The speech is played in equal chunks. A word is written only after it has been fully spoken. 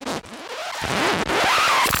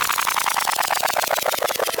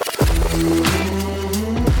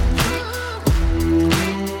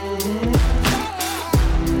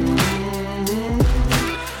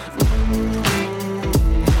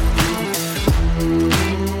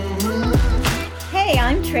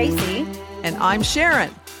Tracy. And I'm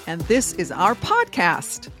Sharon. And this is our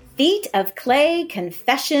podcast, Feet of Clay,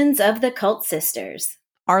 Confessions of the Cult Sisters.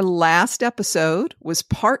 Our last episode was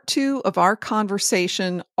part 2 of our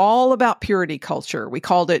conversation all about purity culture. We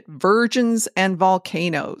called it Virgins and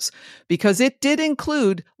Volcanos because it did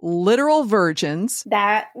include literal virgins.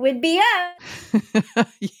 That would be us.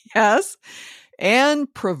 Yes.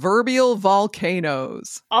 And proverbial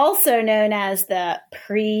volcanoes. Also known as the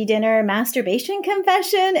pre-dinner masturbation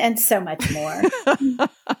confession and so much more.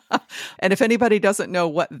 And if anybody doesn't know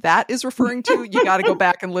what that is referring to, you got to go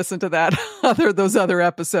back and listen to those other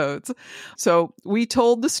episodes. So we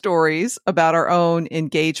told the stories about our own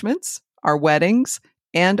engagements, our weddings,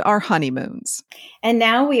 and our honeymoons. And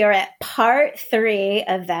now we are at part 3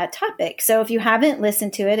 of that topic. So if you haven't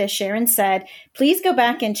listened to it, as Sharon said, please go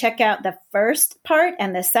back and check out the first part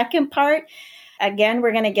and the second part. Again,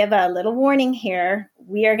 we're going to give a little warning here.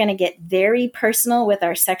 We are going to get very personal with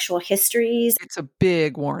our sexual histories. It's a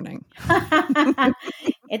big warning.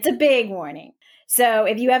 It's a big warning. So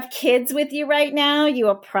if you have kids with you right now, you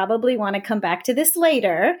will probably want to come back to this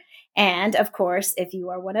later. And of course, if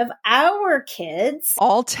you are one of our kids,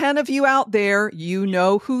 all 10 of you out there, you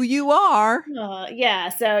know who you are. Yeah,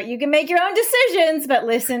 so you can make your own decisions, but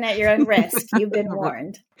listen at your own risk. You've been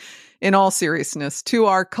warned. In all seriousness, to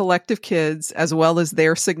our collective kids, as well as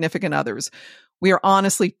their significant others, we are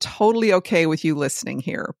honestly totally okay with you listening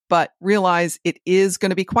here, but realize it is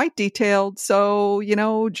going to be quite detailed. So,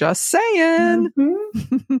 just saying.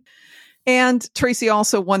 Mm-hmm. And Tracy,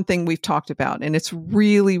 also one thing we've talked about, and it's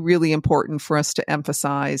really, really important for us to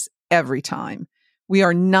emphasize every time. We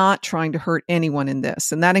are not trying to hurt anyone in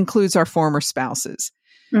this, and that includes our former spouses.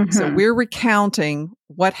 Mm-hmm. So we're recounting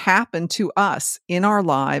what happened to us in our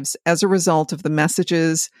lives as a result of the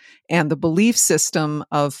messages and the belief system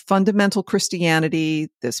of fundamental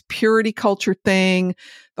Christianity, this purity culture thing,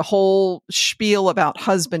 the whole spiel about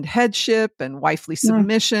husband headship and wifely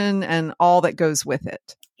submission and all that goes with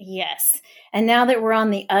it. Yes. And now that we're on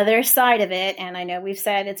the other side of it, and I know we've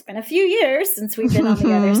said it's been a few years since we've been on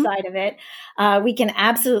the other side of it, we can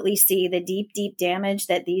absolutely see the deep, deep damage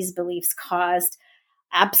that these beliefs caused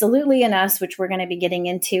absolutely in us, which we're going to be getting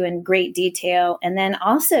into in great detail. And then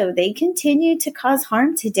also they continue to cause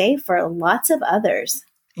harm today for lots of others.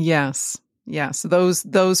 Yes. Yes.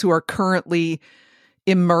 Those who are currently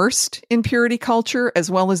immersed in purity culture, as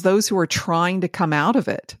well as those who are trying to come out of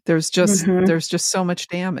it. There's just so much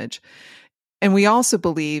damage. And we also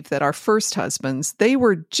believe that our first husbands, they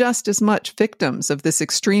were just as much victims of this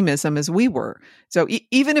extremism as we were. So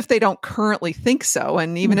even if they don't currently think so,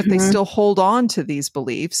 and even if they still hold on to these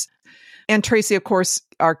beliefs, and Tracy, of course,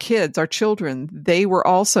 our kids, our children, they were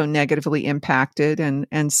also negatively impacted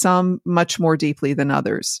and some much more deeply than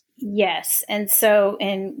others. Yes. And so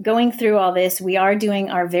in going through all this, we are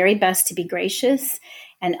doing our very best to be gracious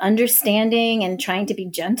and understanding and trying to be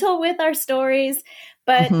gentle with our stories.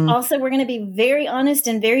 But also we're going to be very honest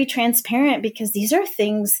and very transparent because these are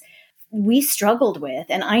things we struggled with.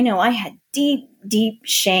 And I know I had deep, deep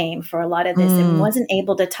shame for a lot of this and wasn't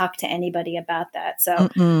able to talk to anybody about that. So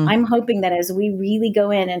I'm hoping that as we really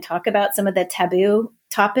go in and talk about some of the taboo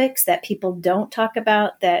topics that people don't talk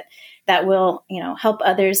about, that will, help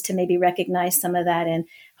others to maybe recognize some of that and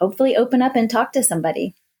hopefully open up and talk to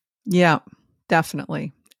somebody. Yeah,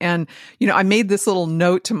 definitely. And, I made this little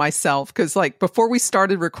note to myself because before we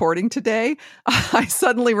started recording today, I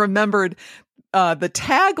suddenly remembered the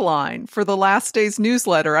tagline for the last day's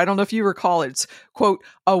newsletter. I don't know if you recall it. It's, quote,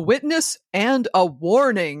 a witness and a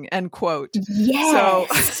warning, end quote.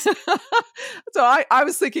 Yes. So I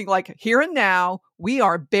was thinking here and now, we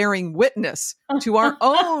are bearing witness to our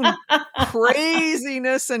own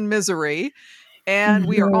craziness and misery. And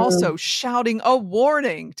we are also shouting a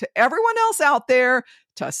warning to everyone else out there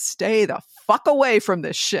to stay the fuck away from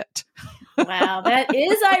this shit. Wow, that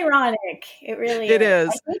is ironic. It really is. It is.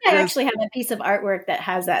 I think I actually have a piece of artwork that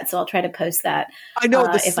has that, so I'll try to post that. I know,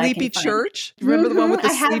 the sleepy church. Remember the one with the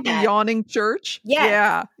sleepy yawning church?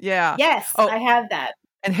 Yes. Yeah. Yes, I have that.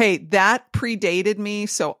 And hey, that predated me,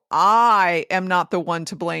 so I am not the one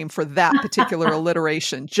to blame for that particular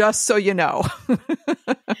alliteration, just so you know.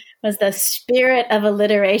 Was the spirit of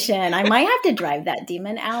alliteration. I might have to drive that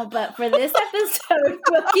demon out, but for this episode,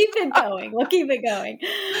 we'll keep it going.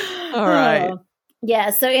 All right.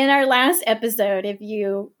 Yeah. So in our last episode, if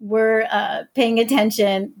you were paying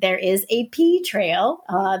attention, there is a P trail,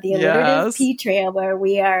 the alliterative P trail, where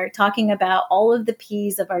we are talking about all of the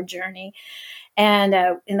P's of our journey. And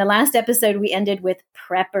in the last episode, we ended with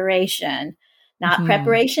preparation. Not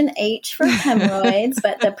preparation H for hemorrhoids,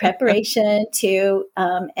 but the preparation to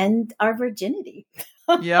end our virginity.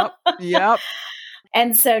 Yep.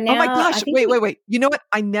 And so now, oh my gosh, I think wait. You know what?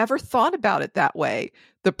 I never thought about it that way.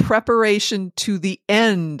 The preparation to the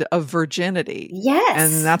end of virginity. And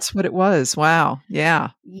yes, that's what it was. Wow.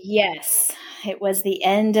 Yeah. yes, it was the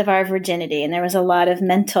end of our virginity, and there was a lot of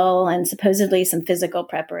mental and supposedly some physical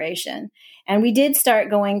preparation. And we did start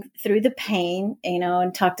going through the pain,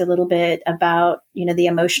 and talked a little bit about, the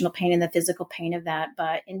emotional pain and the physical pain of that.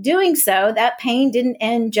 But in doing so, that pain didn't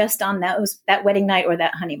end just on that wedding night or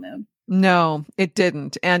that honeymoon. No, it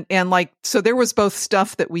didn't. And like, so there was both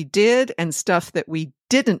stuff that we did and stuff that we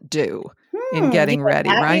didn't do in You know getting what ready,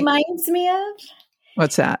 that right? reminds me of?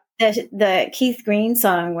 What's that? The Keith Green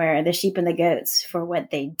song where the sheep and the goats, for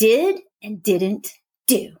what they did and didn't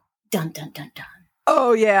do. Dun, dun, dun, dun.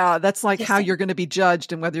 Oh, yeah. That's like Just how saying. you're going to be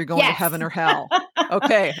judged and whether you're going to Yes. heaven or hell.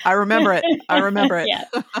 Okay. I remember it. Yeah.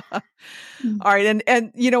 All right.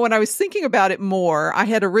 And, when I was thinking about it more, I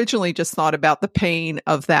had originally just thought about the pain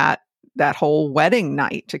of that whole wedding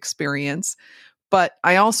night experience. But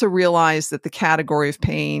I also realized that the category of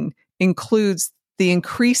pain includes the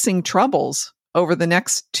increasing troubles over the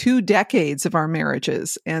next 2 decades of our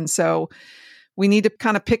marriages. And so we need to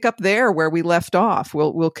kind of pick up there where we left off.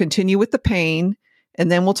 We'll continue with the pain, and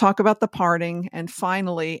then we'll talk about the parting, and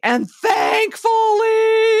finally, and thankfully,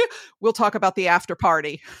 we'll talk about the after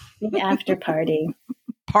party. The after party.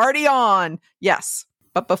 Party on. Yes.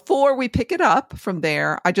 But before we pick it up from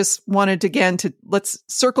there, I just wanted let's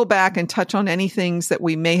circle back and touch on any things that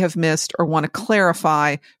we may have missed or want to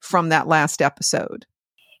clarify from that last episode.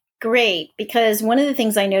 Great, because one of the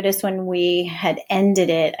things I noticed when we had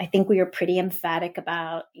ended it, I think we were pretty emphatic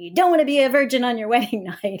about you don't want to be a virgin on your wedding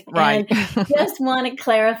night. Right. And just want to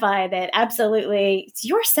clarify that absolutely it's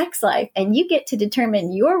your sex life and you get to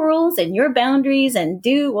determine your rules and your boundaries and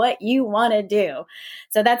do what you want to do.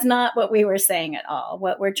 So that's not what we were saying at all.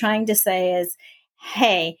 What we're trying to say is,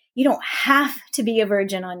 hey, you don't have to be a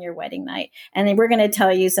virgin on your wedding night. And then we're going to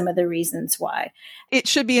tell you some of the reasons why. It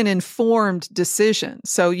should be an informed decision.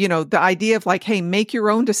 So, the idea of like, hey, make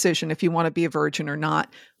your own decision if you want to be a virgin or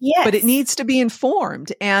not. Yes. But it needs to be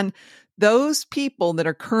informed. And those people that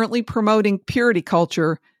are currently promoting purity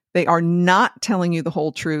culture, they are not telling you the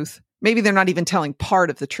whole truth. Maybe they're not even telling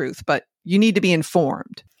part of the truth, but you need to be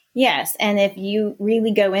informed. Yes. And if you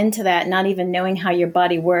really go into that, not even knowing how your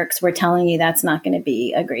body works, we're telling you that's not going to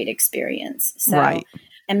be a great experience. So, right.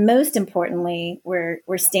 And most importantly, we're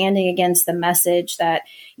standing against the message that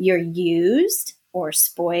you're used or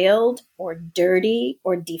spoiled or dirty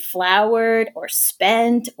or deflowered or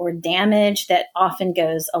spent or damaged that often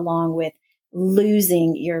goes along with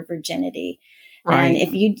losing your virginity. Right. And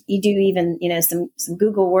if you do even, some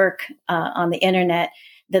Google work on the internet,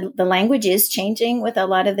 the language is changing with a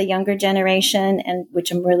lot of the younger generation, and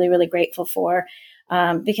which I'm really, really grateful for,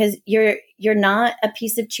 because you're not a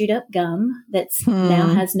piece of chewed up gum that's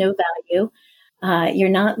now has no value. You're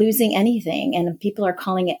not losing anything, and people are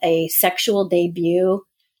calling it a sexual debut.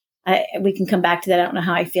 We can come back to that. I don't know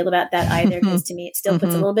how I feel about that either, because to me, it still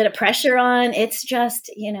puts a little bit of pressure on. It's just,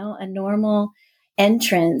 a normal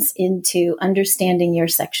entrance into understanding your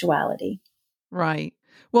sexuality. Right.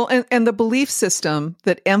 Well, and the belief system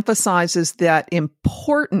that emphasizes that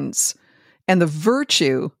importance and the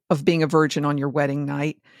virtue of being a virgin on your wedding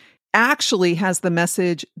night actually has the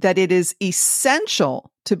message that it is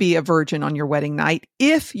essential to be a virgin on your wedding night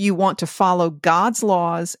if you want to follow God's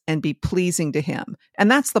laws and be pleasing to Him. And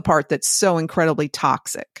that's the part that's so incredibly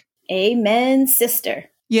toxic. Amen, sister.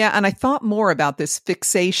 Yeah, and I thought more about this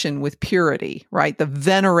fixation with purity, right? The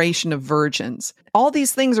veneration of virgins. All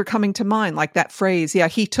these things are coming to mind, like that phrase, yeah,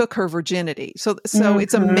 he took her virginity. So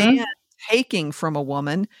it's a man taking from a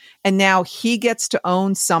woman, and now he gets to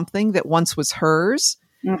own something that once was hers.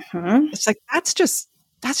 It's like, that's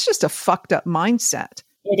just a fucked up mindset.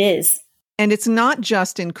 It is. And it's not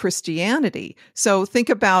just in Christianity. So think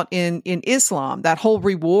about in Islam, that whole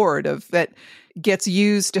reward that gets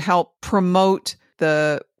used to help promote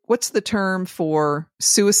what's the term for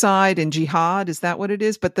suicide and jihad? Is that what it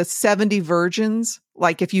is? But the 70 virgins,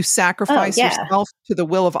 like if you sacrifice yourself to the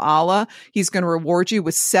will of Allah, He's going to reward you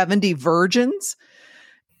with 70 virgins.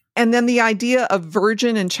 And then the idea of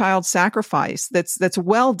virgin and child sacrifice that's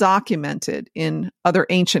well documented in other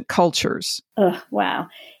ancient cultures. Oh, wow.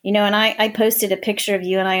 And I posted a picture of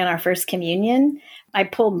you and I on our first communion. I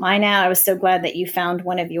pulled mine out. I was so glad that you found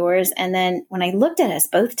one of yours. And then when I looked at us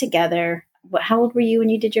both together, how old were you when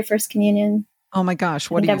you did your first communion? Oh my gosh.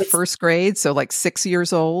 What are you, first grade? So like 6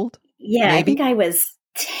 years old? Yeah, maybe? I think I was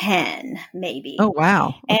 10, maybe. Oh,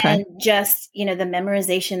 wow. Okay. And just, the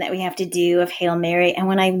memorization that we have to do of Hail Mary. And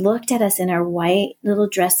when I looked at us in our white little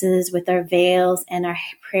dresses with our veils and our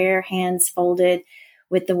prayer hands folded,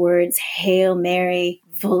 with the words, "Hail Mary,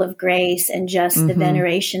 full of grace," and just the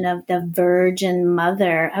veneration of the Virgin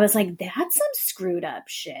Mother. I was like, that's some screwed up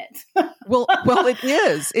shit. Well, it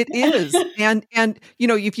is. It is. And,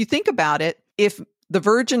 if you think about it, if the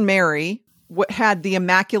Virgin Mary had the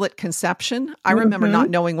Immaculate Conception, I remember not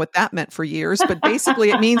knowing what that meant for years, but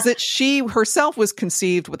basically it means that she herself was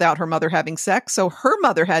conceived without her mother having sex. So her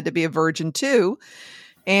mother had to be a virgin too.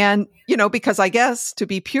 And, because I guess to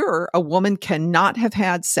be pure, a woman cannot have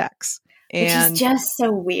had sex. And which is just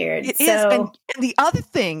so weird. It is. And the other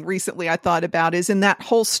thing recently I thought about is in that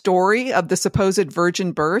whole story of the supposed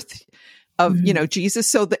virgin birth of, Jesus.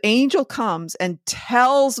 So the angel comes and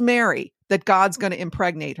tells Mary that God's going to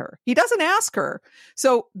impregnate her. He doesn't ask her.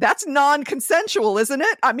 So that's non-consensual, isn't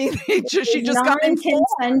it? I mean, she just got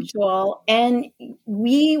non-consensual. And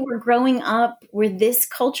we were growing up where this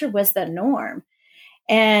culture was the norm.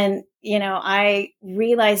 And, I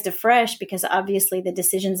realized afresh, because obviously the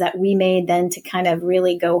decisions that we made then to kind of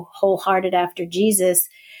really go wholehearted after Jesus,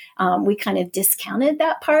 we kind of discounted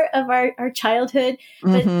that part of our childhood.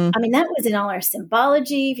 But I mean, that was in all our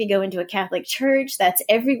symbology. If you go into a Catholic church, that's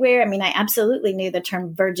everywhere. I mean, I absolutely knew the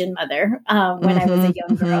term Virgin Mother when I was a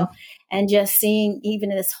young girl. And just seeing even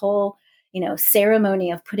this whole, ceremony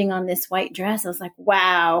of putting on this white dress, I was like,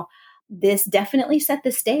 wow. This definitely set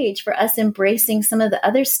the stage for us embracing some of the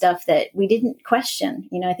other stuff that we didn't question.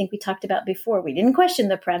 I think we talked about before. We didn't question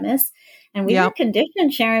the premise, and we were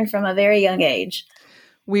conditioned, Sharon, from a very young age.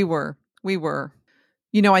 We were.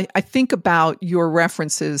 I think about your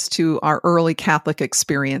references to our early Catholic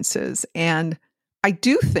experiences, and I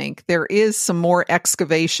do think there is some more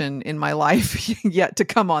excavation in my life yet to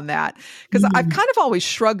come on that, because I've kind of always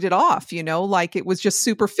shrugged it off, like it was just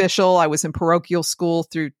superficial. I was in parochial school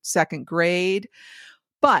through second grade,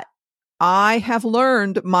 but I have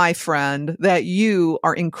learned, my friend, that you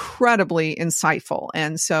are incredibly insightful.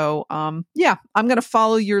 And so, I'm going to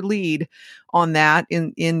follow your lead on that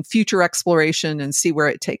in future exploration and see where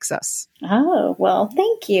it takes us. Oh, well,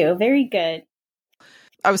 thank you. Very good.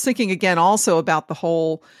 I was thinking again also about the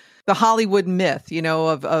Hollywood myth,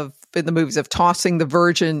 of in the movies of tossing the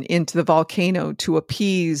virgin into the volcano to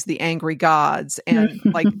appease the angry gods. And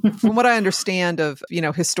like, from what I understand of,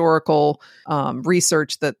 historical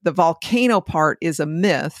research, that the volcano part is a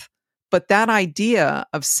myth, but that idea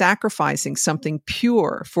of sacrificing something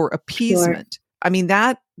pure for appeasement, I mean,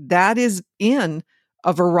 that is in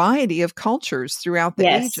a variety of cultures throughout the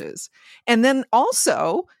ages. And then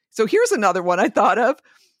also, so here's another one I thought of.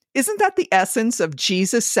 Isn't that the essence of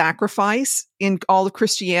Jesus' sacrifice in all of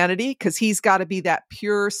Christianity? Because he's got to be that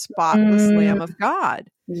pure, spotless Lamb of God.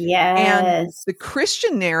 Yes. And the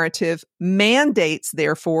Christian narrative mandates,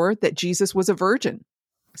 therefore, that Jesus was a virgin.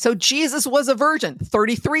 So Jesus was a virgin,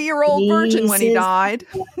 33-year-old virgin when he died.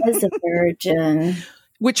 Was a virgin.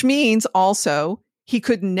 Which means also he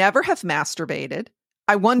could never have masturbated.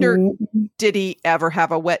 I wonder, did he ever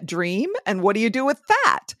have a wet dream? And what do you do with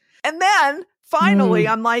that? And then finally,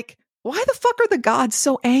 I'm like, why the fuck are the gods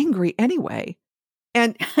so angry anyway?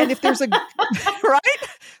 And if there's a, right?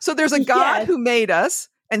 So there's a God who made us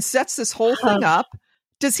and sets this whole thing up.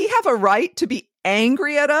 Does he have a right to be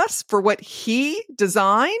angry at us for what he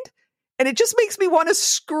designed? And it just makes me want to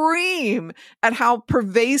scream at how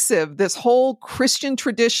pervasive this whole Christian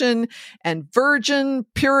tradition and virgin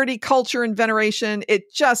purity culture and veneration,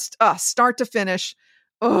 it just, start to finish,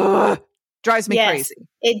 drives me crazy.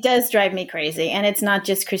 It does drive me crazy. And it's not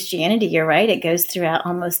just Christianity. You're right. It goes throughout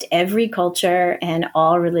almost every culture and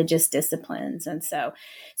all religious disciplines. And so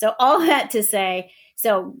all that to say,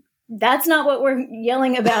 so that's not what we're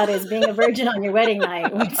yelling about is being a virgin on your wedding night.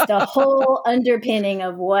 It's the whole underpinning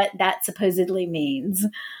of what that supposedly means.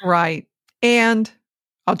 Right. And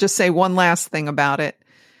I'll just say one last thing about it.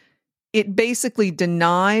 It basically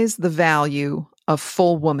denies the value of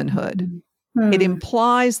full womanhood. It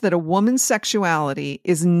implies that a woman's sexuality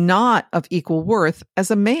is not of equal worth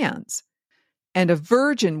as a man's. And a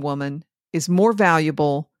virgin woman is more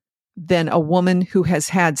valuable than a woman who has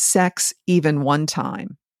had sex even one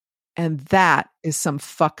time. And that is some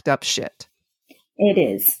fucked up shit. It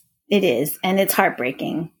is. It is. And it's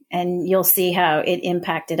heartbreaking. And you'll see how it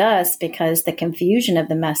impacted us because the confusion of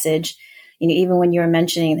the message, even when you were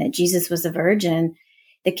mentioning that Jesus was a virgin,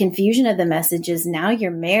 the confusion of the message is now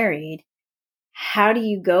you're married. How do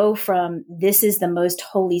you go from this is the most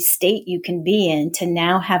holy state you can be in to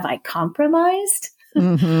now have I compromised?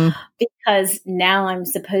 Because now I'm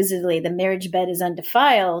supposedly the marriage bed is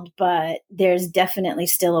undefiled, but there's definitely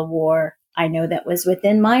still a war. I know that was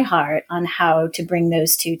within my heart on how to bring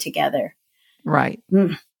those two together. Right.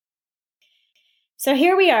 So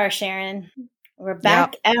here we are, Sharon. We're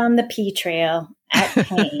back on the P trail. at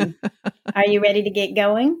pain. Are you ready to get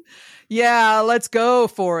going? Yeah, let's go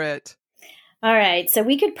for it. All right. So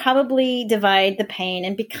we could probably divide the pain.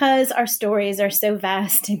 And because our stories are so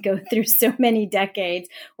vast and go through so many decades,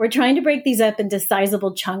 we're trying to break these up into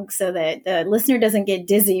sizable chunks so that the listener doesn't get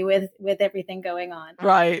dizzy with everything going on.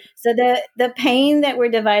 Right. So the pain that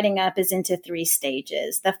we're dividing up is into 3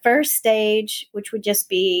 stages. The first stage, which would just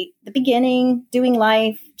be the beginning, doing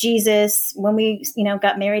life, Jesus, when we,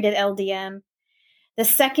 got married at LDM. The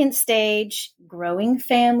second stage, growing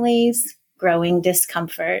families, growing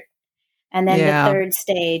discomfort. And then the third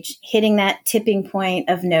stage, hitting that tipping point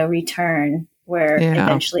of no return, where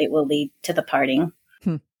eventually it will lead to the parting.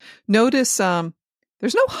 Notice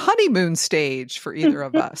there's no honeymoon stage for either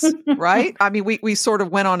of us, right? I mean, we sort of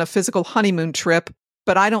went on a physical honeymoon trip,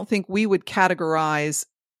 but I don't think we would categorize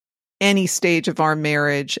any stage of our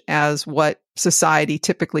marriage as what society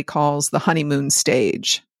typically calls the honeymoon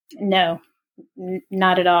stage. No,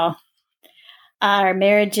 not at all. Our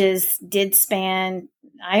marriages did span,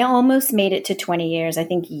 I almost made it to 20 years. I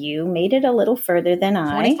think you made it a little further than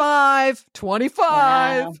I. 25.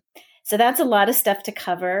 Wow. So that's a lot of stuff to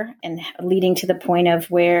cover, and leading to the point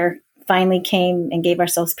of where finally came and gave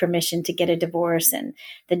ourselves permission to get a divorce, and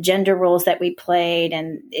the gender roles that we played.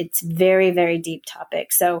 And it's very, very deep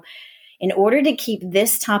topic. So in order to keep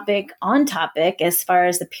this topic on topic, as far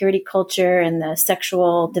as the purity culture and the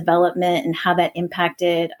sexual development and how that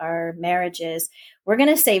impacted our marriages, we're going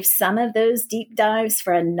to save some of those deep dives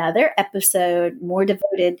for another episode more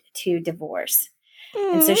devoted to divorce.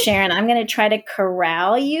 And so, Sharon, I'm going to try to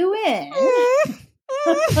corral you in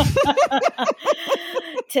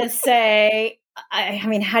to say, I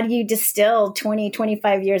mean, how do you distill 20,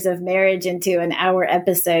 25 years of marriage into an hour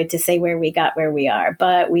episode to say where we got where we are?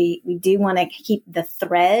 But we do want to keep the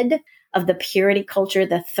thread of the purity culture,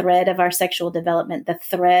 the thread of our sexual development, the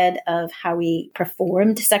thread of how we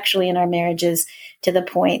performed sexually in our marriages, to the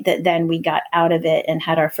point that then we got out of it and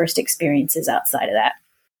had our first experiences outside of that.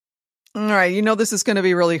 All right. This is going to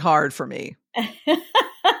be really hard for me. It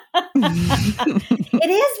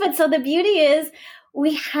is. But so the beauty is,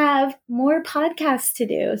 we have more podcasts to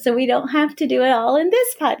do, so we don't have to do it all in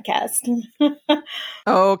this podcast.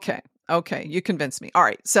 Okay. You convinced me. All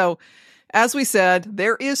right. So as we said,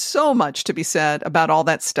 there is so much to be said about all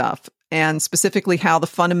that stuff, and specifically how the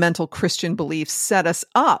fundamental Christian beliefs set us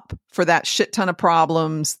up for that shit ton of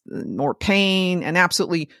problems, more pain, and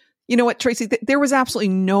absolutely, you know what, Tracy, there was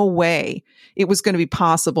absolutely no way it was going to be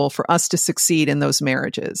possible for us to succeed in those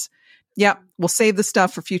marriages. Yeah, we'll save the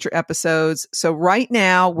stuff for future episodes. So right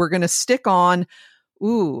now, we're going to stick on,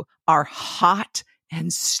 our hot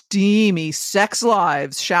and steamy sex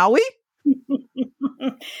lives, shall we?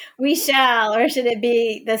 We shall. Or should it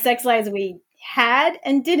be the sex lives we had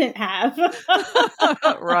and didn't have?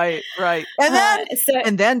 Right.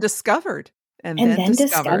 And then discovered. And then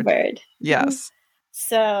discovered. Yes.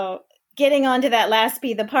 So getting on to that last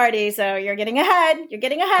P, the party. So you're getting ahead.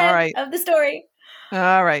 All right. Of the story.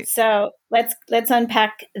 All right. So let's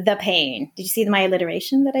unpack the pain. Did you see my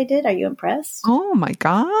alliteration that I did? Are you impressed? Oh my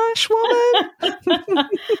gosh,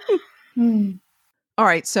 woman. All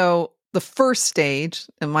right. So the first stage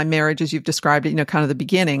in my marriage, as you've described it, kind of the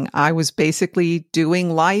beginning, I was basically doing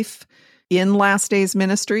life in Last Days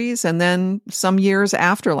Ministries and then some years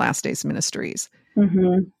after Last Days Ministries.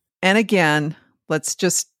 Mm-hmm. And again, let's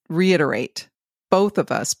just reiterate. Both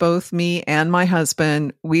of us, both me and my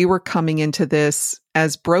husband, we were coming into this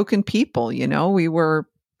as broken people. We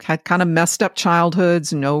had kind of messed up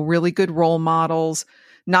childhoods, no really good role models,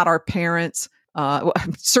 not our parents,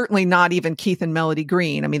 certainly not even Keith and Melody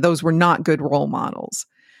Green. I mean, those were not good role models.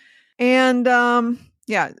 And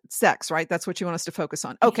yeah, sex, right? That's what you want us to focus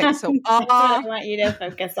on. Okay, so that's what I want you to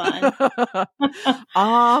focus on.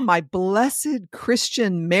 My blessed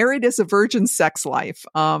Christian married as a virgin sex life.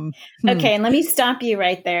 Okay, and let me stop you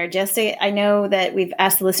right there. Just so I know that we've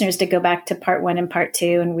asked the listeners to go back to part 1 and part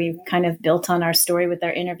 2, and we've kind of built on our story with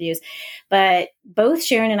our interviews. But both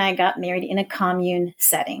Sharon and I got married in a commune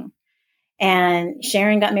setting. And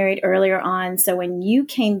Sharon got married earlier on. So when you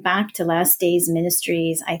came back to Last Days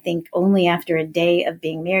Ministries, I think only after a day of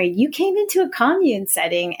being married, you came into a commune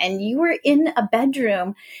setting and you were in a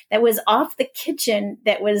bedroom that was off the kitchen,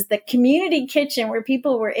 that was the community kitchen where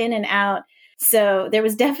people were in and out. So there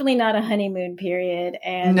was definitely not a honeymoon period.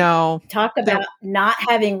 And talk about not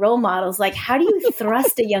having role models. Like, how do you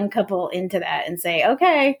thrust a young couple into that and say,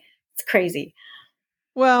 okay, it's crazy?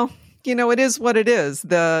 Well, it is what it is.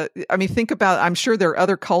 Think about, I'm sure there are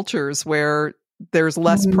other cultures where there's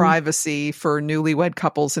less privacy for newlywed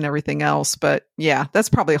couples and everything else. But yeah, that's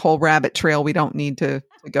probably a whole rabbit trail we don't need to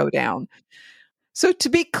go down. So to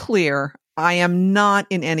be clear, I am not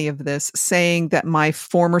in any of this saying that my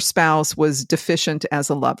former spouse was deficient as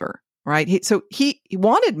a lover, right? He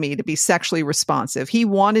wanted me to be sexually responsive. He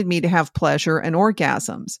wanted me to have pleasure and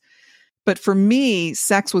orgasms. But for me,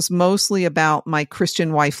 sex was mostly about my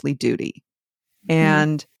Christian wifely duty.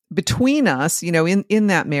 And between us, in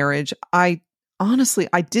that marriage, I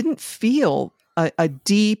didn't feel a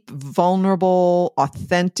deep, vulnerable,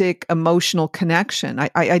 authentic, emotional connection.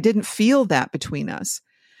 I didn't feel that between us.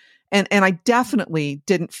 And I definitely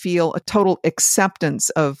didn't feel a total acceptance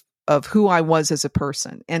of who I was as a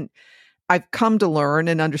person. And I've come to learn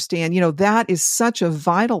and understand, that is such a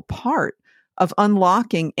vital part of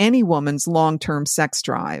unlocking any woman's long-term sex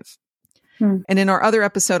drive. And in our other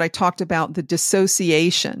episode, I talked about the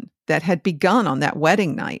dissociation that had begun on that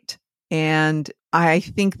wedding night. And I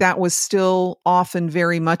think that was still often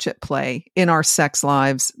very much at play in our sex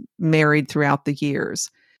lives, married throughout the years.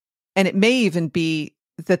 And it may even be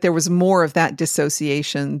that there was more of that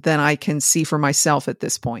dissociation than I can see for myself at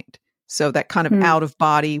this point. So that kind of out of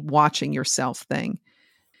body, watching yourself thing.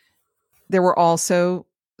 There were also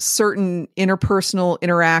certain interpersonal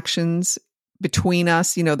interactions between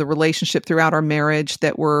us, the relationship throughout our marriage,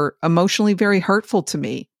 that were emotionally very hurtful to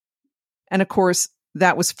me. And of course,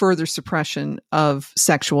 that was further suppression of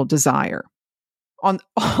sexual desire. On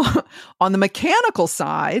the mechanical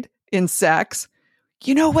side in sex,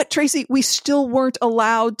 you know what, Tracy? We still weren't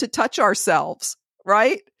allowed to touch ourselves,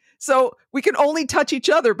 right? So we can only touch each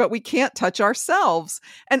other, but we can't touch ourselves.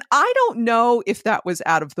 And I don't know if that was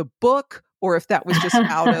out of the book or if that was just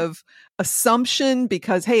out of assumption,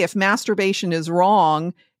 because, hey, if masturbation is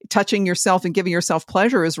wrong, touching yourself and giving yourself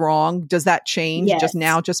pleasure is wrong, does that change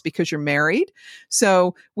just because you're married?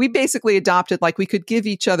 So we basically adopted, we could give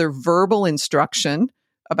each other verbal instruction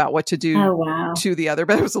about what to do to the other,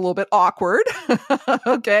 but it was a little bit awkward.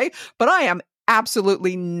 Okay. But I am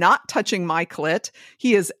absolutely not touching my clit.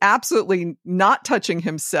 He is absolutely not touching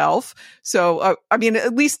himself. So,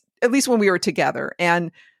 at least when we were together.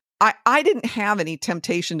 And I didn't have any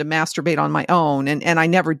temptation to masturbate on my own, and I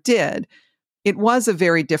never did. It was a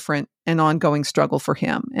very different and ongoing struggle for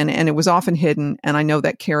him. And it was often hidden. And I know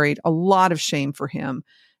that carried a lot of shame for him.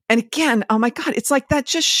 And again, oh my God, it's like that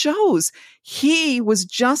just shows he was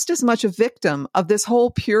just as much a victim of this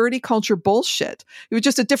whole purity culture bullshit. It was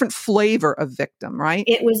just a different flavor of victim, right?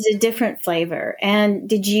 It was a different flavor.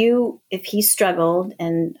 And if he struggled,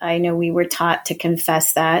 and I know we were taught to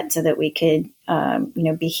confess that so that we could,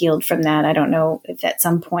 be healed from that. I don't know if at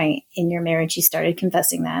some point in your marriage you started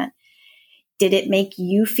confessing that. Did it make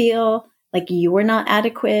you feel like you were not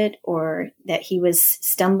adequate, or that he was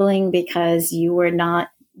stumbling because you were not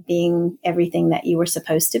being everything that you were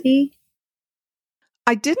supposed to be?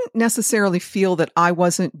 I didn't necessarily feel that I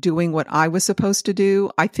wasn't doing what I was supposed to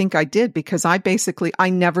do. I think I did, because I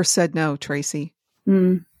never said no, Tracy.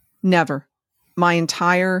 Never. My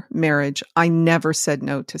entire marriage, I never said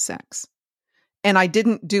no to sex. And I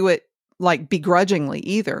didn't do it begrudgingly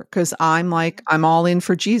either, because I'm all in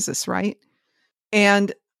for Jesus, right?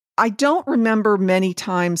 And I don't remember many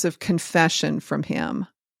times of confession from him.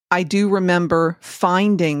 I do remember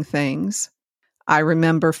finding things. I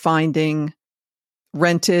remember finding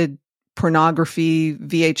rented pornography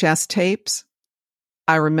VHS tapes.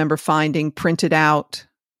 I remember finding printed out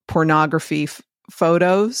pornography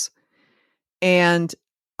photos. And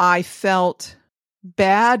I felt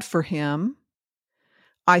bad for him.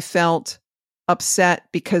 I felt upset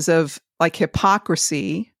because of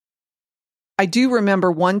hypocrisy. I do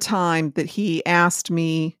remember one time that he asked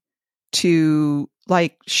me to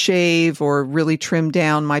shave or really trim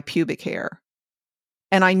down my pubic hair.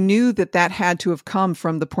 And I knew that had to have come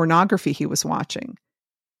from the pornography he was watching.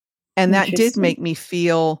 And that did make me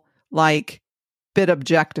feel a bit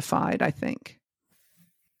objectified, I think.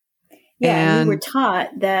 Yeah, and we were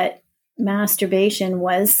taught that masturbation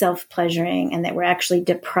was self-pleasuring and that we're actually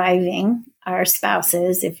depriving our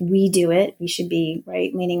spouses. If we do it, we should be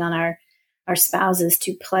leaning on our spouses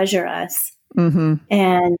to pleasure us.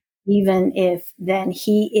 And even if then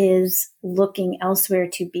he is looking elsewhere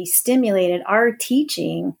to be stimulated, our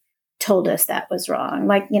teaching told us that was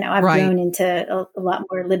wrong. I've grown into a lot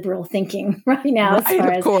more liberal thinking right now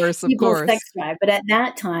as far as people's sex drive. But at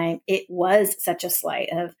that time, it was such a slight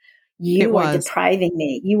of, you are depriving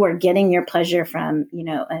me. You are getting your pleasure from,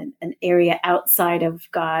 an area outside of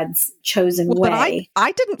God's chosen way. But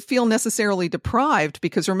I didn't feel necessarily deprived,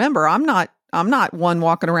 because remember, I'm not one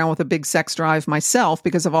walking around with a big sex drive myself,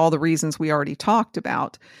 because of all the reasons we already talked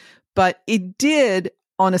about. But it did,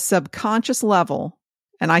 on a subconscious level,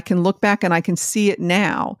 and I can look back and I can see it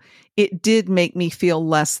now, it did make me feel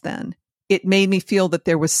less than. It made me feel that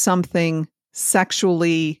there was something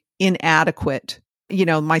sexually inadequate.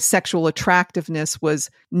 My sexual attractiveness was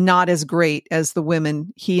not as great as the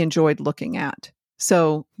women he enjoyed looking at.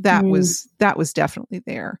 So that was definitely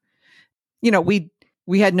there.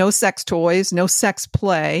 We had no sex toys, no sex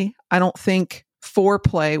play. I don't think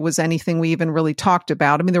foreplay was anything we even really talked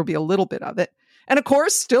about. I mean, there would be a little bit of it. And of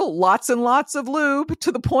course, still lots and lots of lube,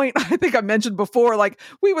 to the point I think I mentioned before, like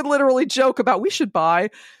we would literally joke about we should buy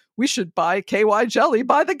KY jelly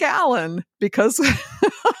by the gallon because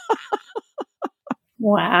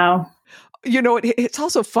wow. It's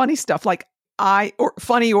also funny stuff like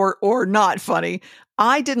funny or not funny.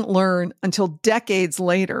 I didn't learn until decades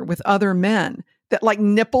later with other men that like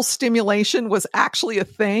nipple stimulation was actually a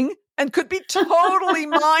thing and could be totally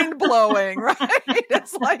mind-blowing, right?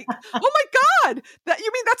 It's like, oh my God,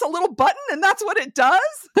 you mean that's a little button and that's what it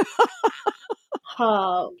does?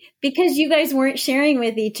 Oh, because you guys weren't sharing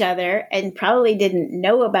with each other and probably didn't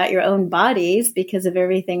know about your own bodies because of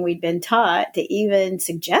everything we'd been taught to even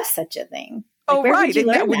suggest such a thing. Oh, right.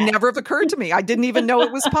 That would never have occurred to me. I didn't even know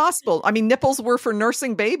it was possible. I mean, nipples were for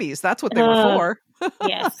nursing babies. That's what they were for.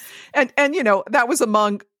 Yes. And that was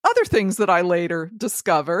among other things that I later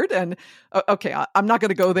discovered. And okay, I'm not going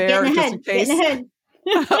to go there just in case.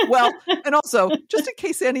 Well, and also just in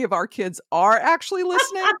case any of our kids are actually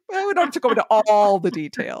listening, we don't have to go into all the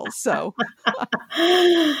details. So,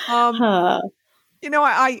 I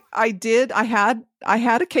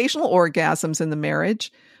had occasional orgasms in the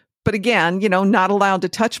marriage. But again, not allowed to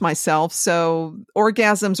touch myself. So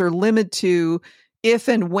orgasms are limited to if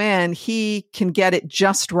and when he can get it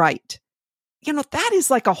just right. That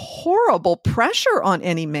is like a horrible pressure on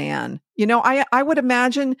any man. I would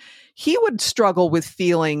imagine he would struggle with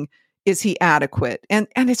feeling, is he adequate? And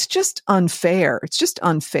it's just unfair. It's just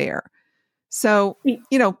unfair. So,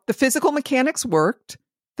 the physical mechanics worked.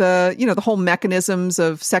 The whole mechanisms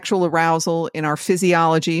of sexual arousal in our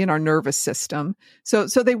physiology and our nervous system. So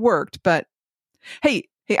they worked. But hey,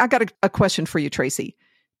 I got a question for you, Tracy.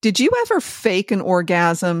 Did you ever fake an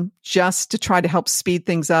orgasm just to try to help speed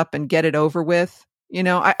things up and get it over with?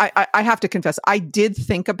 I have to confess, I did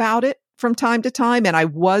think about it from time to time and I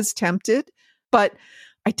was tempted, but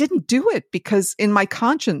I didn't do it because in my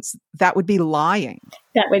conscience, that would be lying.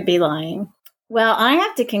 That would be lying. Well, I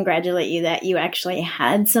have to congratulate you that you actually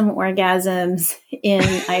had some orgasms in,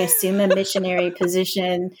 I assume, a missionary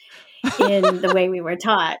position in the way we were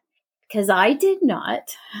taught, because I did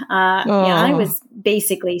not. I was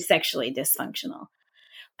basically sexually dysfunctional.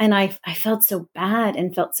 And I felt so bad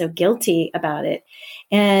and felt so guilty about it.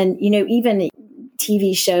 And, even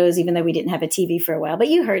TV shows, even though we didn't have a TV for a while, but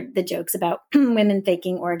you heard the jokes about women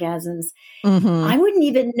faking orgasms. Mm-hmm. I wouldn't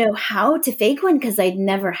even know how to fake one because I'd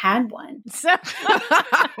never had one.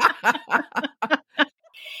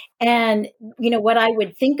 And, what I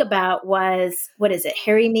would think about was, what is it?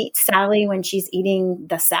 Harry meets Sally when she's eating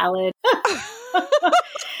the salad.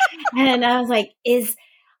 And I was like, is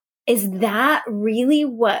that really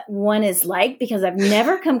what one is like? Because I've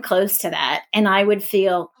never come close to that. And I would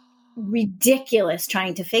feel ridiculous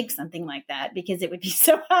trying to fake something like that because it would be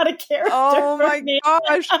so out of character. Oh my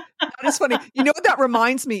gosh. That is funny. You know what that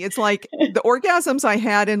reminds me? It's like the orgasms I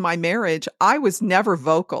had in my marriage, I was never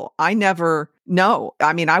vocal. I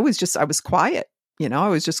mean, I was quiet, I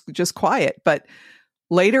was just quiet. But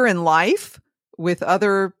later in life with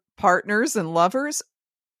other partners and lovers,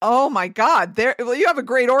 oh my God, you have a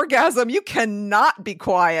great orgasm. You cannot be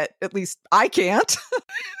quiet. At least I can't.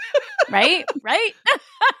 Right?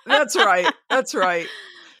 That's right.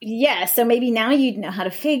 Yeah. So maybe now you'd know how to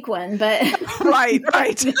fake one, but right.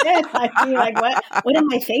 I'd be like, what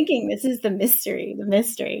am I faking? This is the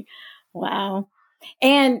mystery. Wow.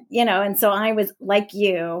 And, and so I was like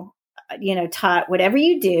you, taught whatever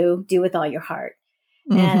you do with all your heart.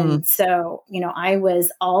 Mm-hmm. And so, I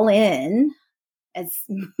was all in as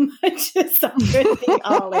much as I could be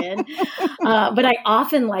all in. But I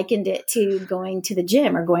often likened it to going to the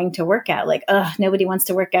gym or going to work out. Like, nobody wants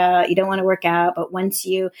to work out. You don't want to work out. But once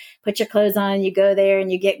you put your clothes on, you go there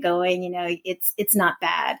and you get going, it's not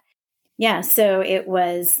bad. Yeah. So it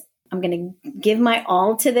was, I'm going to give my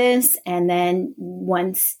all to this. And then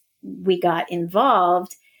once we got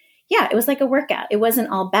involved, it was like a workout. It wasn't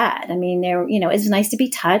all bad. I mean, it was nice to be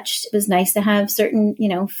touched. It was nice to have certain,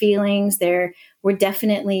 feelings. There were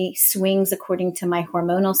definitely swings according to my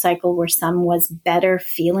hormonal cycle where some was better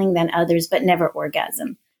feeling than others, but never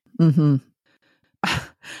orgasm. Mm-hmm.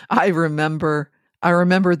 I remember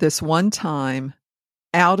this one time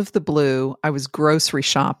out of the blue, I was grocery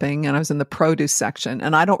shopping and I was in the produce section.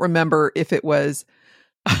 And I don't remember if it was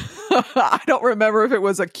a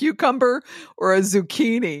cucumber or a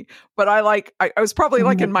zucchini, but I was probably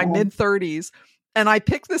in my mid-30s And I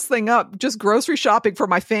picked this thing up, just grocery shopping for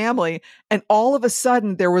my family. And all of a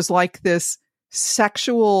sudden there was like this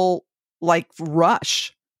sexual like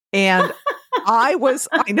rush. And I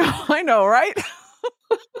know, right?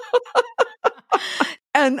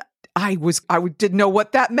 And I didn't know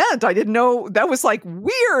what that meant. I didn't know, that was like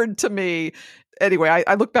weird to me. Anyway,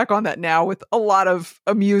 I look back on that now with a lot of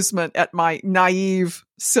amusement at my naive,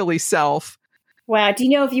 silly self. Wow. Do you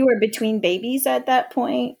know if you were between babies at that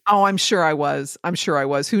point? Oh, I'm sure I was.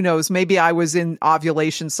 Who knows? Maybe I was in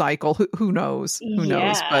ovulation cycle. Who knows? Who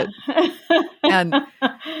knows? But and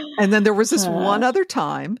then there was this one other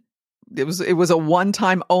time. It was a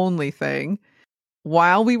one-time only thing.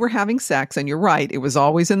 While we were having sex, and you're right, it was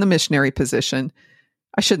always in the missionary position.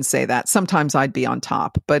 I shouldn't say that. Sometimes I'd be on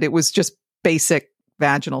top, but it was just basic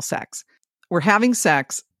vaginal sex. We're having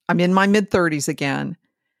sex. I'm in my mid-30s again.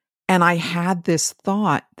 And I had this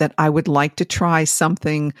thought that I would like to try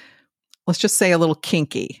something, let's just say a little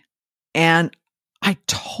kinky. And I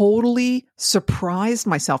totally surprised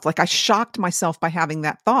myself. Like I shocked myself by having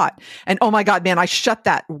that thought. And oh my God, man, I just shut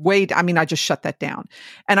that down.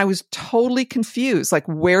 And I was totally confused. Like,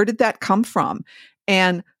 where did that come from?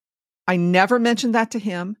 And I never mentioned that to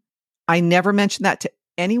him. I never mentioned that to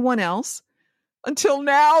anyone else until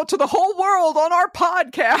now, to the whole world on our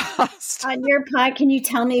podcast. On your pod, can you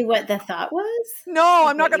tell me what the thought was? No,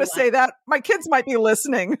 I'm not going to say that. My kids might be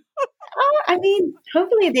listening. Oh, I mean,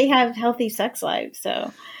 hopefully they have healthy sex lives.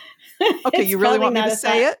 So, okay, you really want me to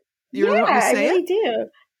say it? You really want me to say I really do.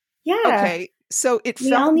 Yeah. Okay, so it we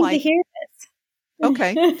felt all need like to hear this.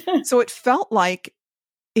 Okay, so it felt like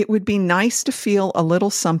it would be nice to feel a little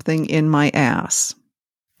something in my ass.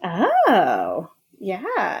 Oh,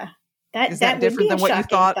 yeah. Is that different than what you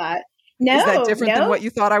thought? No, is that different than what you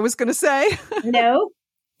thought I was going to say? No.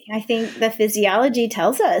 I think the physiology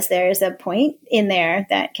tells us there's a point in there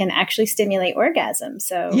that can actually stimulate orgasm.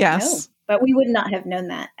 So yes, no, but we would not have known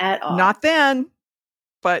that at all. Not then.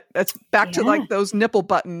 But that's back to like those nipple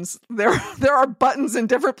buttons. There are buttons in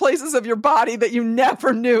different places of your body that you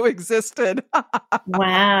never knew existed.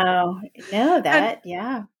 Wow. No,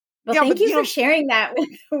 yeah. Well, thank you for sharing that with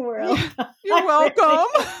the world. You're welcome.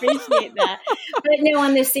 Really appreciate that. But no,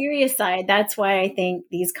 on the serious side, that's why I think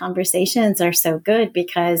these conversations are so good,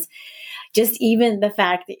 because just even the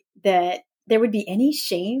fact that there would be any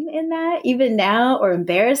shame in that, even now, or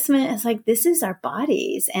embarrassment, it's like, this is our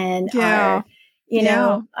bodies and our,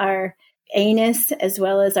 our anus, as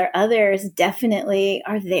well as our others, definitely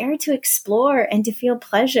are there to explore and to feel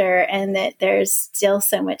pleasure, and that there's still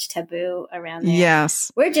so much taboo around there. Yes.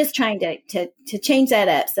 We're just trying to change that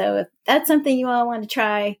up. So if that's something you all want to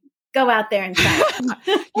try, go out there and try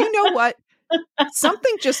it. You know what?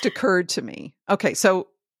 Something just occurred to me. Okay, so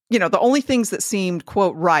the only things that seemed,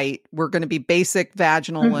 quote, right were going to be basic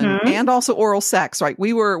vaginal and also oral sex, right?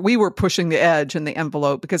 We were pushing the edge and the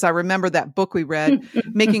envelope, because I remember that book we read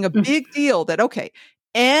making a big deal that, okay,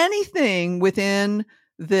 anything within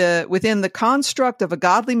the construct of a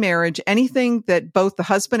godly marriage, anything that both the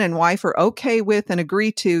husband and wife are okay with and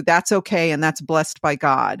agree to, that's okay, and that's blessed by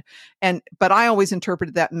God. But I always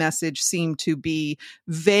interpreted that message seemed to be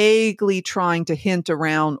vaguely trying to hint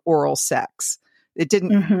around oral sex. It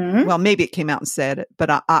didn't, well, maybe it came out and said it,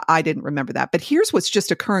 but I didn't remember that. But here's what's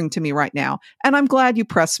just occurring to me right now. And I'm glad you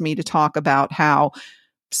pressed me to talk about how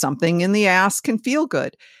something in the ass can feel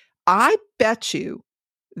good. I bet you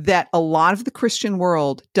that a lot of the Christian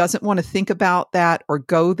world doesn't want to think about that or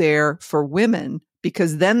go there for women,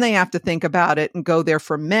 because then they have to think about it and go there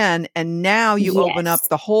for men. And now you open up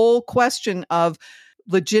the whole question of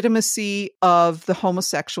legitimacy of the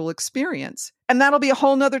homosexual experience. And that'll be a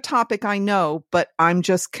whole nother topic, I know, but I'm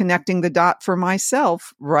just connecting the dot for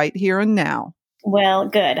myself right here and now. Well,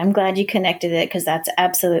 good. I'm glad you connected it, because that's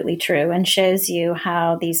absolutely true and shows you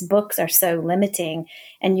how these books are so limiting.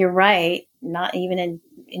 And you're right, not even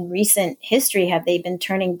in recent history have they been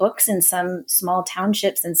turning books in some small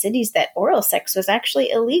townships and cities that oral sex was actually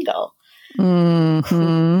illegal.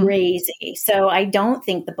 Crazy. So I don't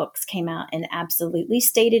think the books came out and absolutely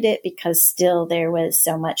stated it, because still there was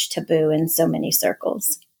so much taboo in so many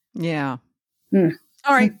circles. Yeah. All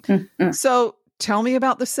right. So tell me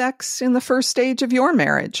about the sex in the first stage of your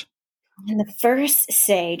marriage. In the first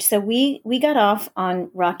stage, so we got off on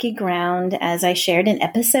rocky ground, as I shared in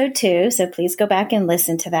episode 2. So please go back and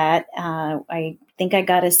listen to that. I think I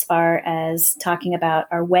got as far as talking about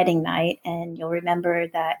our wedding night, and you'll remember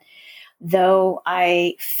that though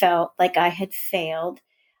I felt like I had failed,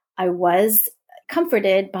 I was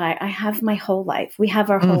comforted by, I have my whole life. We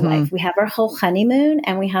have our whole life. We have our whole honeymoon,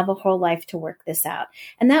 and we have a whole life to work this out.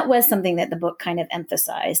 And that was something that the book kind of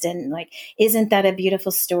emphasized. And like, isn't that a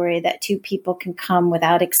beautiful story that two people can come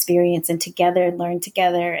without experience and together learn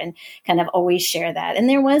together and kind of always share that? And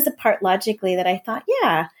there was a part logically that I thought,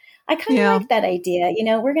 yeah, I kind of like that idea. You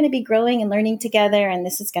know, we're going to be growing and learning together, and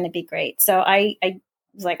this is going to be great. So I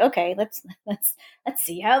was like, okay, let's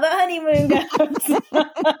see how the honeymoon goes.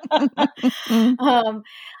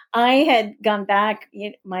 I had gone back.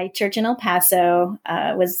 My church in El Paso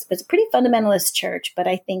was a pretty fundamentalist church, but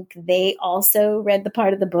I think they also read the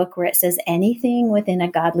part of the book where it says anything within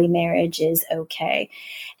a godly marriage is okay.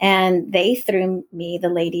 And they threw me, the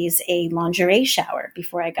ladies, a lingerie shower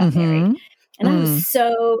before I got married. And I was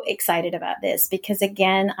so excited about this because,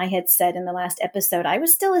 again, I had said in the last episode, I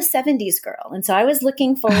was still a 70s girl. And so I was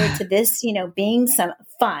looking forward to this, being some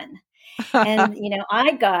fun. And,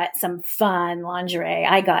 I got some fun lingerie.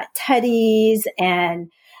 I got teddies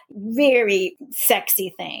and very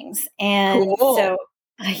sexy things. And so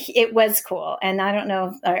it was cool. And I don't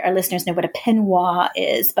know if our listeners know what a peignoir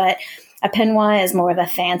is, but a peignoir is more of a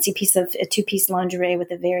fancy piece of a two-piece lingerie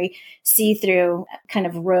with a very see-through kind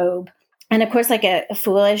of robe. And of course, like a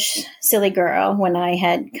foolish, silly girl, when I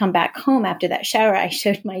had come back home after that shower, I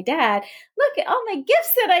showed my dad, look at all my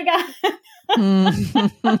gifts that I got.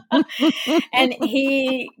 And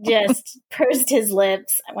he just pursed his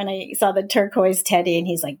lips when I saw the turquoise teddy. And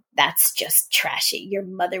he's like, that's just trashy. Your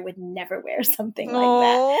mother would never wear something like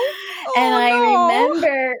that. And I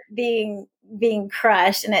remember being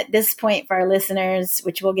crushed. And at this point, for our listeners,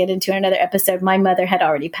 which we'll get into in another episode, my mother had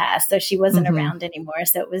already passed, so she wasn't around anymore.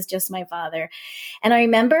 So it was just my father. And I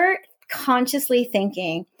remember consciously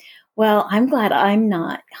thinking, well, I'm glad I'm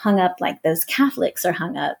not hung up like those Catholics are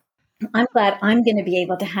hung up. I'm glad I'm going to be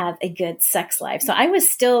able to have a good sex life. So I was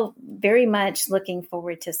still very much looking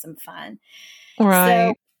forward to some fun.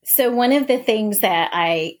 Right. So one of the things that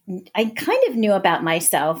I kind of knew about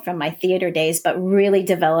myself from my theater days, but really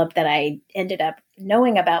developed that I ended up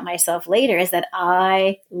knowing about myself later, is that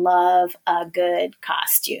I love a good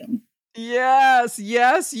costume. Yes,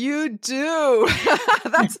 you do.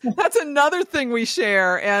 That's another thing we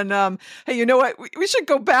share. And hey, you know what? We should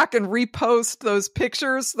go back and repost those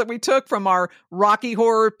pictures that we took from our Rocky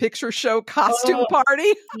Horror Picture Show costume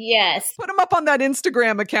party. Yes. Put them up on that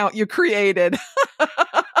Instagram account you created.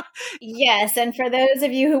 Yes. And for those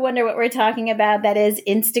of you who wonder what we're talking about, that is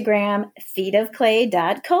Instagram,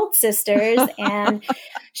 feetofclay.cultsisters. And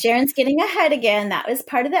Sharon's getting ahead again. That was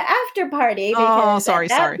part of the after party. Because at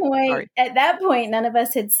that point, none of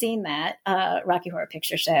us had seen that Rocky Horror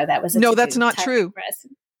Picture Show. That was that's not true.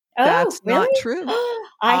 That's really? not true.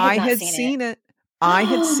 I had seen it. I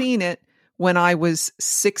had seen it when I was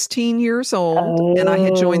 16 years old, and I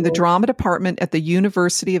had joined the drama department at the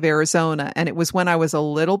University of Arizona. And it was when I was a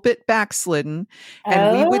little bit backslidden,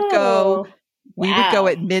 and we would go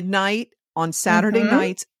at midnight on Saturday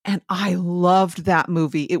nights. And I loved that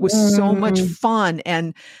movie. It was so much fun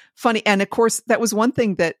and funny. And of course, that was one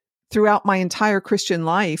thing that throughout my entire Christian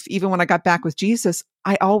life, even when I got back with Jesus,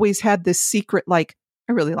 I always had this secret, like,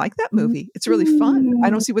 I really like that movie. It's really fun. I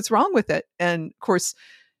don't see what's wrong with it. And of course,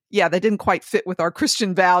 yeah, that didn't quite fit with our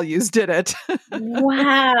Christian values, did it?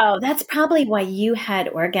 Wow. That's probably why you had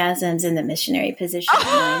orgasms in the missionary position and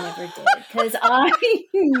I never did, because I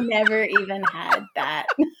never even had that.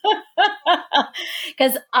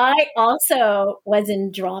 Because I also was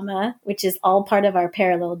in drama, which is all part of our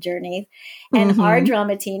parallel journey. And our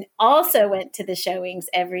drama team also went to the showings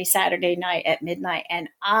every Saturday night at midnight. And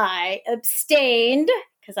I abstained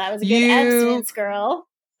because I was a good abstinence girl.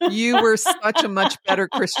 You were such a much better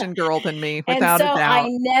Christian girl than me, without a doubt. I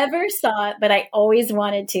never saw it, but I always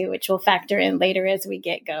wanted to, which will factor in later as we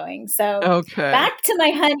get going. So back to my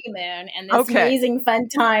honeymoon and this amazing fun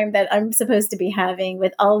time that I'm supposed to be having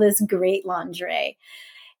with all this great lingerie.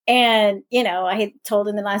 And, I had told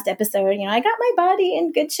in the last episode, I got my body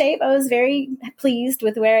in good shape. I was very pleased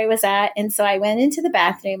with where I was at. And so I went into the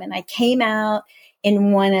bathroom and I came out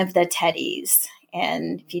in one of the teddies.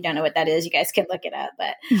 And if you don't know what that is, you guys can look it up.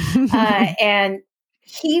 But and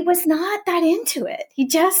he was not that into it.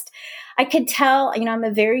 I could tell, I'm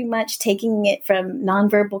a very much taking it from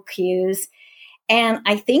nonverbal cues. And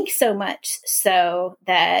I think so much so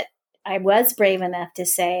that I was brave enough to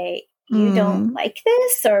say, you don't like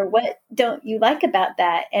this? Or what don't you like about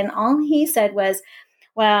that? And all he said was,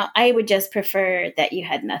 well, I would just prefer that you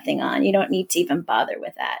had nothing on. You don't need to even bother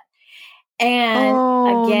with that. And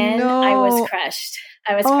I was crushed.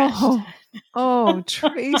 Crushed. Oh,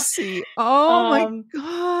 Tracy. Oh my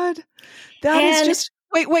God. That is just,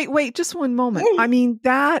 wait, just one moment. I mean,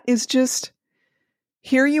 that is just,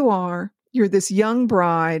 here you are, you're this young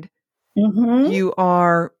bride, Mm-hmm. you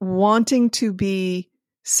are wanting to be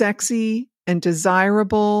sexy and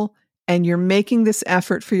desirable, and you're making this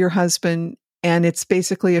effort for your husband, and it's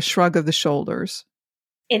basically a shrug of the shoulders.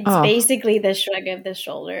 It's Oh, basically the shrug of the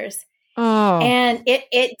shoulders. oh, And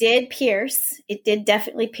it did pierce. It did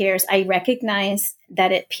definitely pierce. I recognize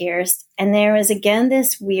that it pierced. And there was again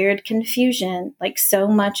this weird confusion, like so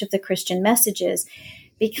much of the Christian messages,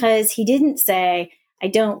 because he didn't say, I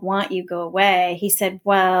don't want you, go away. He said,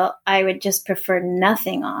 well, I would just prefer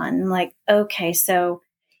nothing on. I'm like, okay, so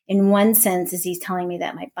in one sense, is he telling me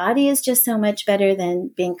that my body is just so much better than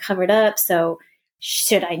being covered up? So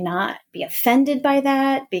should I not be offended by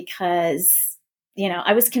that? Because,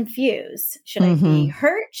 I was confused. Should I be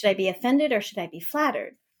hurt? Should I be offended? Or should I be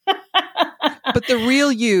flattered? But the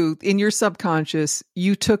real you in your subconscious,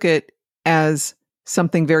 you took it as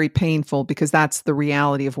something very painful because that's the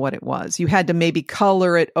reality of what it was. You had to maybe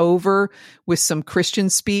color it over with some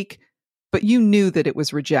Christian speak, but you knew that it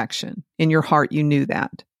was rejection. In your heart, you knew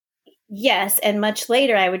that. Yes. And much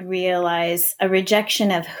later, I would realize a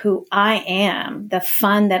rejection of who I am, the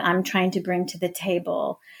fun that I'm trying to bring to the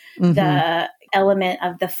table, the element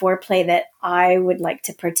of the foreplay that I would like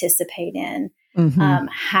to participate in,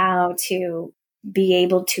 how to be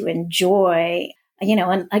able to enjoy,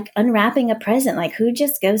 like unwrapping a present. Like, who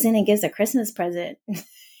just goes in and gives a Christmas present?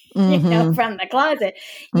 From the closet,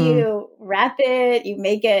 you wrap it, you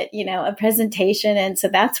make it, a presentation. And so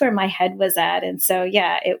that's where my head was at. And so,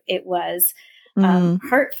 yeah, it was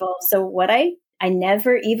hurtful. So what I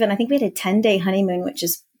never even, I think we had a 10-day honeymoon, which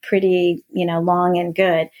is pretty, long and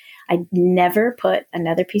good. I never put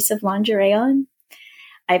another piece of lingerie on.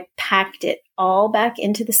 I packed it all back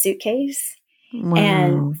into the suitcase. Wow.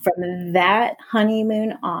 And from that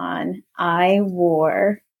honeymoon on, I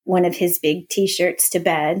wore one of his big t-shirts to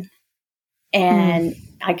bed. And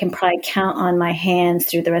I can probably count on my hands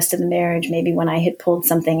through the rest of the marriage, maybe when I had pulled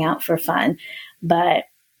something out for fun, but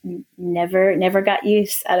never got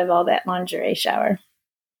use out of all that lingerie shower.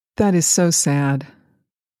 That is so sad.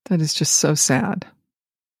 That is just so sad.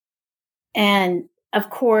 And of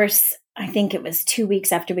course, I think it was 2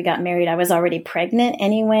 weeks after we got married, I was already pregnant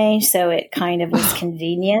anyway. So it kind of was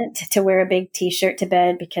convenient to wear a big t-shirt to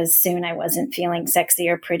bed because soon I wasn't feeling sexy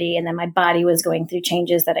or pretty. And then my body was going through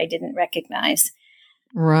changes that I didn't recognize.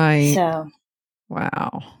 Right. So,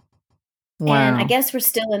 wow. And I guess we're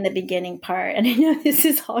still in the beginning part. And I know this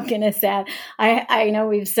is all going to sound, I know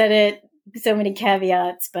we've said it, so many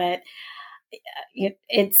caveats, but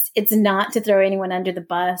it's not to throw anyone under the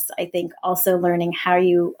bus. I think also learning how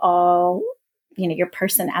you all, your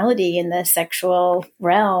personality in the sexual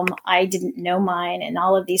realm. I didn't know mine and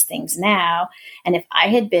all of these things now. And if I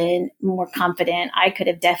had been more confident, I could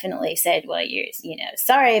have definitely said, well, you're,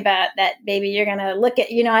 sorry about that, baby. You're going to look at,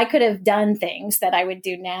 I could have done things that I would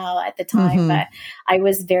do now at the time, but I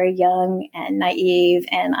was very young and naive.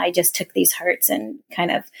 And I just took these hurts and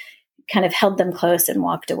kind of held them close and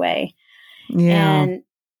walked away. Yeah. And,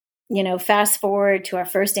 fast forward to our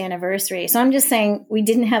first anniversary. So I'm just saying we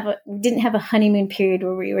didn't have a honeymoon period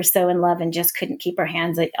where we were so in love and just couldn't keep our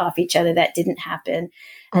hands off each other. That didn't happen.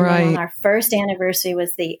 And then on our first anniversary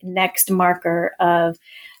was the next marker of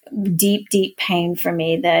deep, deep pain for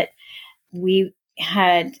me that we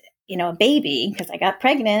had, a baby because I got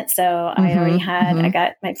pregnant. So I already had,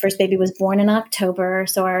 my first baby was born in October.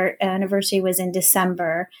 So our anniversary was in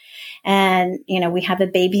December. And, we have a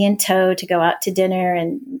baby in tow to go out to dinner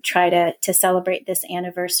and try to celebrate this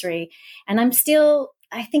anniversary. And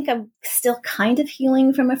I think I'm still kind of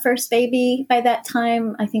healing from a first baby by that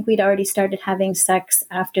time. I think we'd already started having sex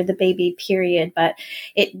after the baby period, but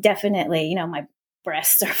it definitely, my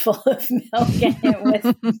breasts are full of milk and it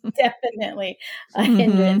was definitely a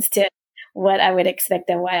hindrance to what I would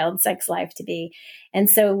expect a wild sex life to be. And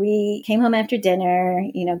so we came home after dinner,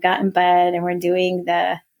 got in bed and we're doing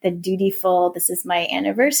the dutiful, this is my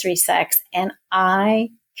anniversary sex. And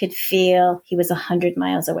I could feel he was 100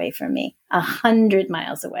 miles away from me, 100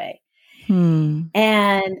 miles away.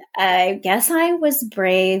 And I guess I was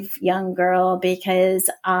brave young girl because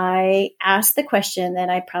I asked the question that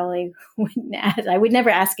I probably wouldn't ask. I would never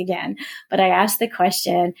ask again, but I asked the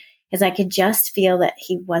question because I could just feel that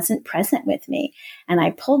he wasn't present with me. And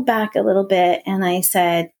I pulled back a little bit and I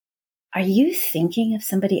said, are you thinking of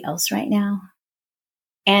somebody else right now?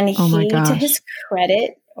 And he, to his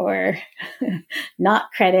credit or not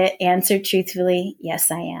credit, answered truthfully,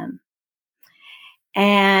 yes, I am.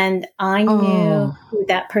 And I knew who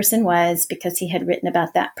that person was because he had written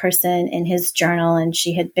about that person in his journal, and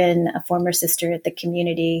she had been a former sister at the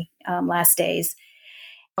community last days.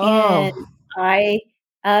 And I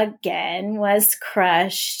again was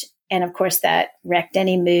crushed. And of course, that wrecked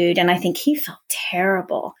any mood. And I think he felt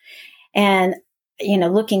terrible. And,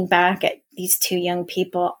 looking back at these two young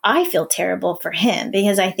people, I feel terrible for him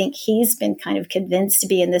because I think he's been kind of convinced to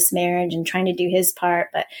be in this marriage and trying to do his part,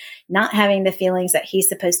 but not having the feelings that he's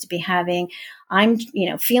supposed to be having. I'm,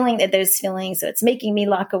 feeling that those feelings, so it's making me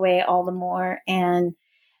lock away all the more. And,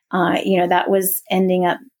 that was ending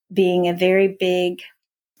up being a very big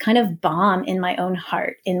kind of bomb in my own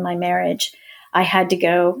heart, in my marriage. I had to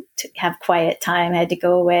go to have quiet time. I had to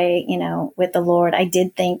go away, with the Lord. I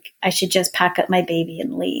did think I should just pack up my baby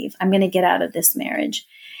and leave. I'm going to get out of this marriage.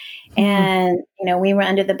 And, we were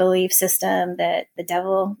under the belief system that the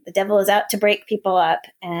devil is out to break people up.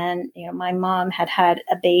 And, my mom had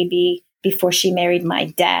a baby before she married my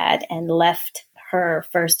dad and left her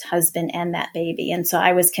first husband and that baby. And so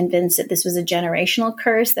I was convinced that this was a generational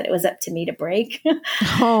curse that it was up to me to break.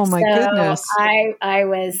 Oh my goodness. I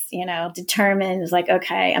was, determined. It was like,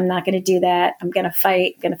 okay, I'm not going to do that. I'm going to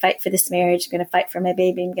fight. I'm going to fight for this marriage. I'm going to fight for my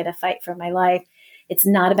baby. I'm going to fight for my life. It's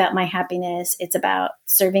not about my happiness. It's about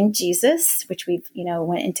serving Jesus, which we've,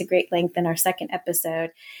 went into great length in our second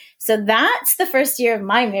episode. So that's the first year of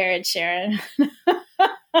my marriage, Sharon.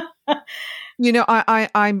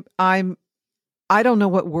 I don't know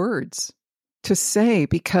what words to say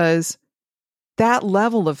because that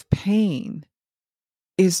level of pain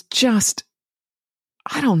is just,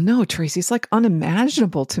 I don't know, Tracy, it's like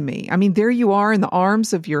unimaginable to me. I mean, there you are in the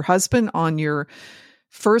arms of your husband on your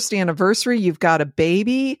first anniversary. You've got a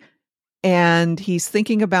baby and he's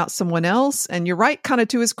thinking about someone else. And you're right, kind of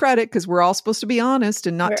to his credit, because we're all supposed to be honest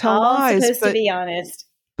and not tell lies. We're all supposed to be honest.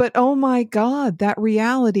 But oh my God, that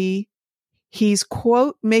reality. He's,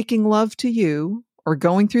 quote, making love to you or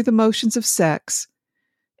going through the motions of sex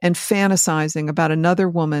and fantasizing about another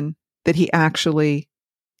woman that he actually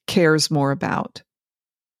cares more about.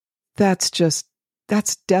 That's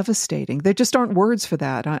devastating. There just aren't words for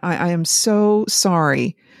that. I am so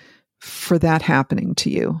sorry for that happening to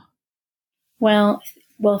you. Well,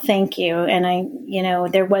 thank you.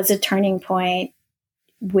 And there was a turning point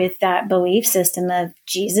with that belief system of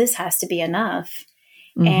Jesus has to be enough.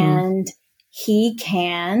 Mm-hmm. And he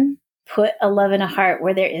can put a love in a heart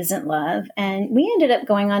where there isn't love. And we ended up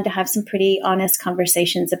going on to have some pretty honest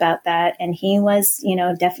conversations about that. And he was,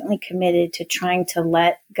 definitely committed to trying to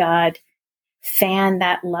let God fan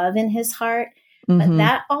that love in his heart. Mm-hmm. But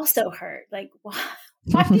that also hurt. Like,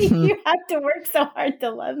 why do you have to work so hard to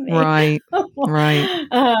love me? Right.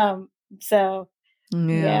 Right. So,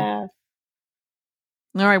 yeah.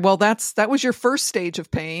 All right. Well, that was your first stage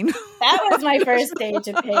of pain. That was my first stage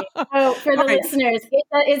of pain. So for the listeners,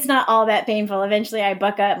 it's not all that painful. Eventually I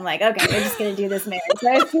buck up and I'm like, okay, we're just going to do this marriage.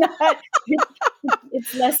 So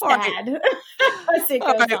it's less sad as it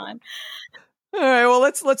goes on. All right. Well,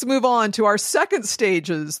 let's move on to our second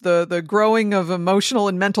stages, the growing of emotional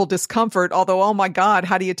and mental discomfort. Although, oh my God,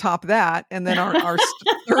 how do you top that? And then our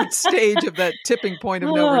third stage of that tipping point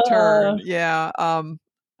of no return. Yeah. All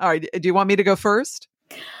right. Do you want me to go first?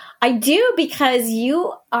 I do, because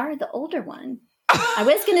you are the older one. I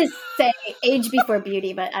was going to say age before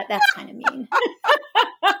beauty, but that's kind of mean.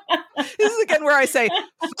 This is again where I say,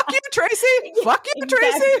 fuck you, Tracy. Fuck you,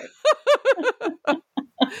 Tracy.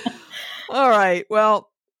 All right.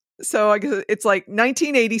 Well, so I guess it's like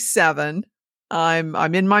 1987. I'm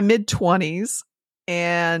in my mid-20s,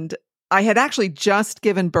 and I had actually just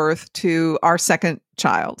given birth to our second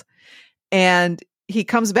child. And he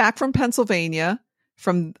comes back from Pennsylvania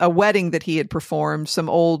from a wedding that he had performed, some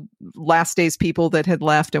old last days people that had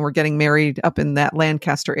left and were getting married up in that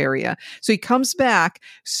Lancaster area. So he comes back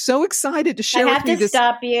so excited to share with me this. I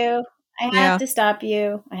have to stop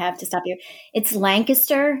you. It's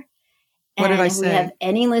Lancaster. What did I say? We have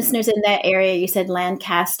any listeners in that area, you said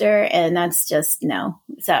Lancaster, and that's just no.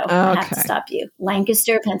 So I have to stop you.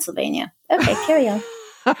 Lancaster, Pennsylvania. Okay, carry on.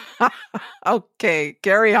 Okay,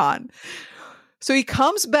 carry on. So he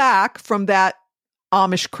comes back from that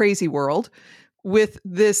Amish crazy world with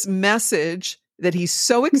this message that he's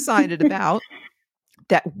so excited about,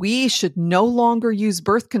 that we should no longer use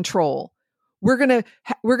birth control. We're going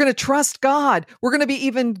to trust God. We're going to be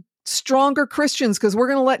even stronger Christians because we're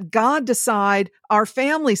going to let God decide our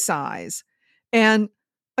family size. And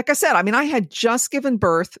like I said, I mean, I had just given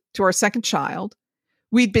birth to our second child.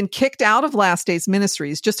 We'd been kicked out of Last Days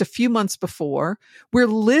Ministries just a few months before. We're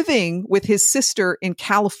living with his sister in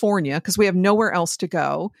California because we have nowhere else to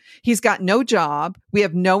go. He's got no job. We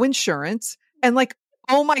have no insurance. And like,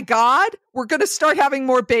 oh my God, we're going to start having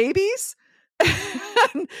more babies?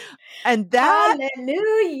 And that...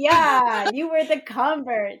 Hallelujah. You were the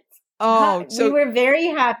convert. Oh, We were very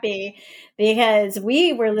happy because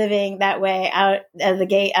we were living that way out of the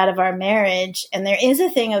gate, out of our marriage. And there is a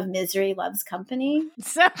thing of misery loves company.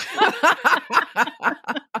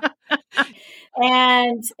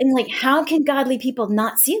 And like, how can godly people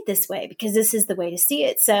not see it this way? Because this is the way to see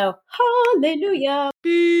it. So, hallelujah.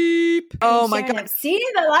 Beep. Oh my God. See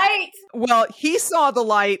the light. Well, he saw the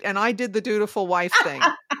light and I did the dutiful wife thing.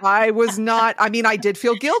 I did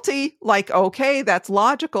feel guilty. Like, okay, that's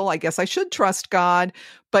logical. I guess I should trust God.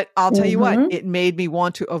 But I'll tell you what, it made me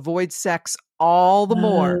want to avoid sex all the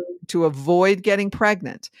more, to avoid getting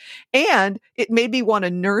pregnant. And it made me want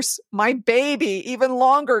to nurse my baby even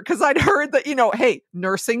longer because I'd heard that, hey,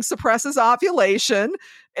 nursing suppresses ovulation,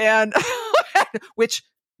 and which,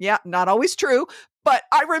 yeah, not always true. But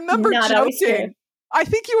I remember joking. I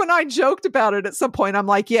think you and I joked about it at some point. I'm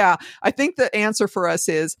like, yeah, I think the answer for us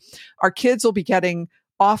is our kids will be getting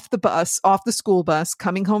off the school bus,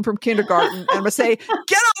 coming home from kindergarten, and I'm going to say,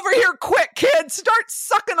 get over here quick, kids, start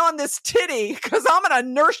sucking on this titty because I'm going to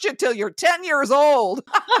nurse you till you're 10 years old.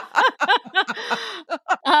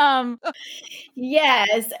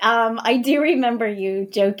 Yes, I do remember you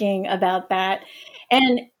joking about that.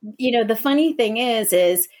 And, the funny thing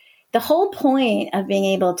is the whole point of being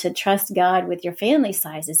able to trust God with your family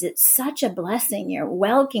size is it's such a blessing. You're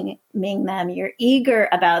welcoming them. You're eager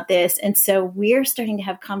about this. And so we're starting to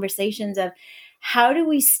have conversations of how do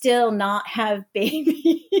we still not have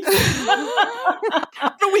babies?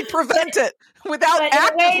 How do we prevent it without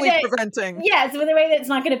actively preventing? Yes, with a way that's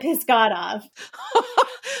not going to piss God off.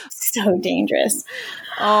 So dangerous.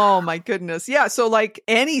 Oh my goodness. Yeah. So like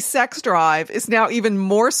any sex drive is now even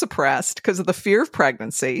more suppressed because of the fear of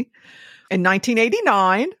pregnancy. In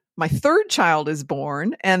 1989, my third child is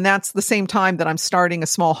born. And that's the same time that I'm starting a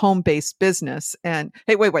small home-based business. And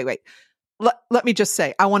hey, wait. Let me just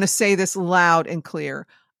say, I want to say this loud and clear.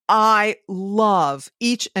 I love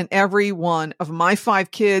each and every one of my 5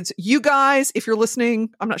 kids. You guys, if you're listening,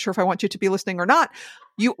 I'm not sure if I want you to be listening or not.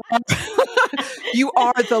 You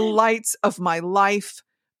are the lights of my life.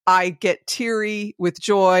 I get teary with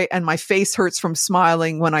joy and my face hurts from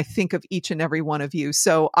smiling when I think of each and every one of you.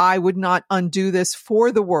 So I would not undo this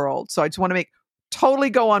for the world. So I just want to totally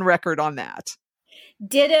go on record on that.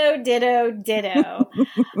 Ditto.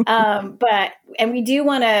 And we do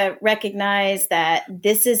want to recognize that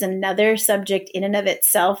this is another subject in and of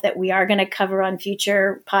itself that we are going to cover on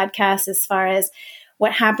future podcasts as far as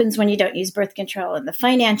what happens when you don't use birth control and the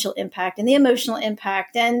financial impact and the emotional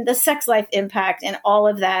impact and the sex life impact and all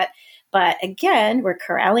of that. But again, we're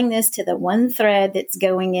corralling this to the one thread that's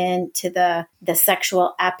going into the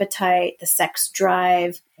sexual appetite, the sex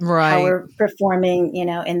drive, right. How we're performing,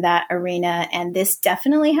 in that arena. And this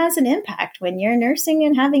definitely has an impact when you're nursing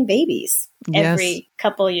and having babies every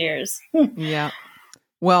couple years. Yeah.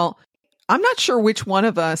 Well, I'm not sure which one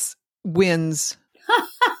of us wins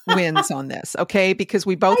on this, okay? Because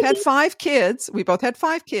we both had 5 kids.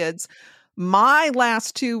 My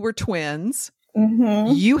last 2 were twins.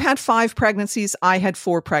 Mm-hmm. You had 5 pregnancies. I had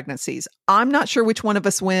 4 pregnancies. I'm not sure which one of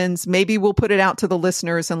us wins. Maybe we'll put it out to the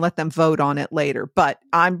listeners and let them vote on it later. But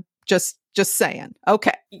I'm just saying.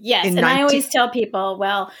 Okay. Yes. I always tell people,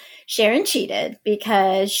 well, Sharon cheated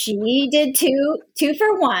because she did two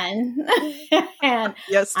for 1. And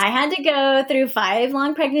yes. I had to go through 5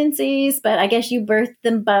 long pregnancies, but I guess you birthed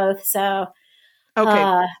them both. So.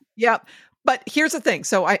 Okay. Yeah. But here's the thing.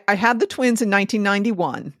 So I had the twins in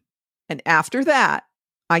 1991. And after that,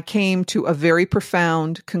 I came to a very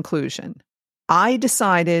profound conclusion. I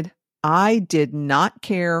decided I did not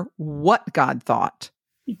care what God thought.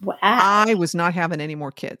 Wow. I was not having any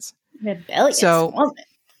more kids. Rebellious woman.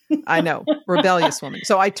 I know, rebellious woman.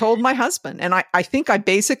 So I told my husband, and I think I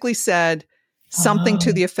basically said something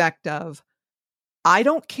to the effect of, I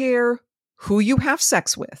don't care who you have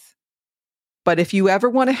sex with, but if you ever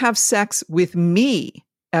want to have sex with me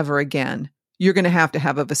ever again, you're going to have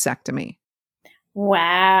a vasectomy.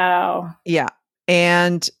 Wow. Yeah.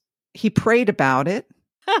 And he prayed about it.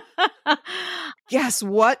 Guess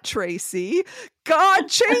what, Tracy? God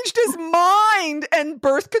changed his mind and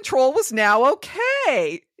birth control was now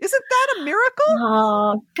okay. Isn't that a miracle?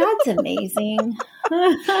 Oh, God's amazing.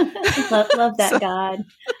 love that God.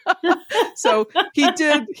 So he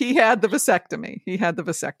had the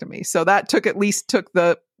vasectomy. So that took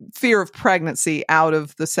the fear of pregnancy out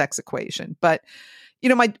of the sex equation. But,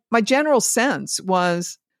 my general sense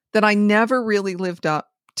was that I never really lived up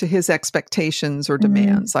to his expectations or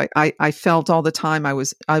demands. Mm-hmm. I felt all the time I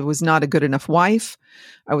was not a good enough wife.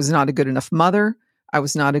 I was not a good enough mother. I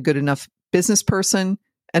was not a good enough business person.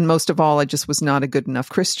 And most of all, I just was not a good enough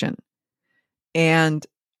Christian. And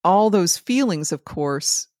all those feelings, of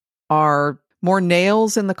course, are more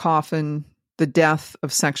nails in the coffin, the death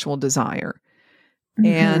of sexual desire.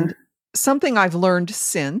 And something I've learned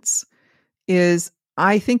since is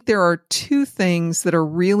I think there are two things that are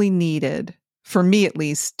really needed, for me at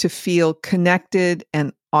least, to feel connected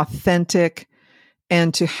and authentic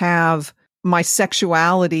and to have my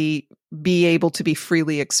sexuality be able to be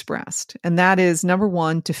freely expressed. And that is, number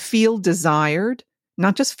one, to feel desired,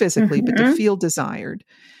 not just physically, but to feel desired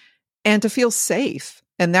and to feel safe.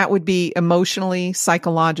 And that would be emotionally,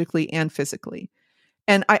 psychologically, and physically.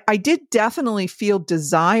 And I did definitely feel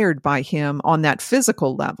desired by him on that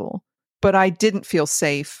physical level, but I didn't feel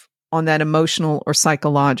safe on that emotional or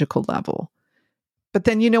psychological level. But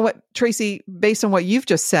then, you know what, Tracy, based on what you've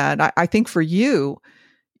just said, I think for you,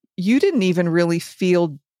 you didn't even really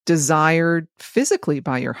feel desired physically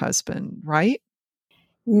by your husband, right?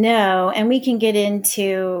 No. And we can get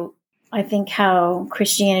into, I think, how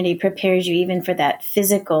Christianity prepares you even for that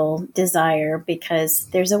physical desire, because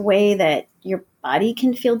there's a way that your body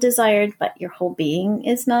can feel desired, but your whole being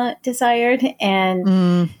is not desired.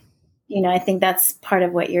 And, I think that's part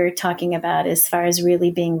of what you're talking about as far as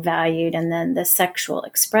really being valued. And then the sexual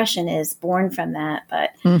expression is born from that.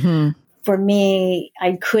 But for me,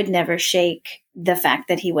 I could never shake the fact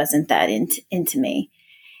that he wasn't that into me.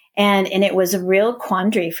 And it was a real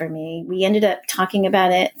quandary for me. We ended up talking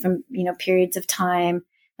about it from, periods of time.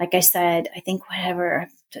 Like I said, I think whatever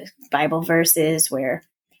the Bible verse is, where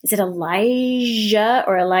is it Elijah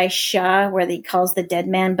or Elisha, where he calls the dead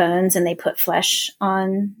man bones and they put flesh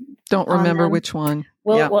on. Don't remember which one.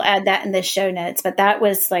 We'll add that in the show notes, but that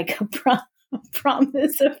was like a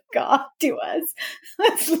promise of God to us.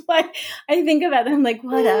 It's like, I think about it, I'm like,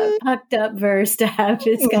 what a fucked up verse to have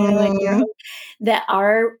just kind of like, that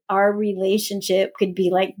our relationship could be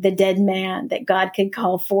like the dead man that God could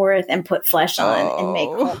call forth and put flesh on and make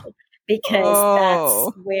whole, because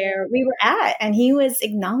that's where we were at. And he was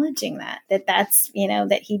acknowledging that's,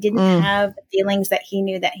 that he didn't have the feelings that he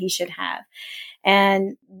knew that he should have.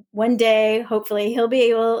 And one day, hopefully, he'll be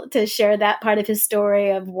able to share that part of his story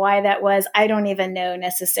of why that was. I don't even know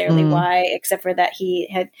necessarily why, except for that he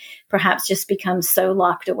had perhaps just become so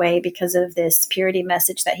locked away because of this purity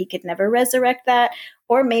message that he could never resurrect that.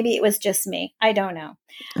 Or maybe it was just me. I don't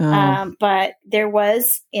know. But there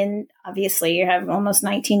was, obviously, you have almost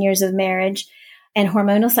 19 years of marriage and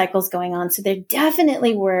hormonal cycles going on. So there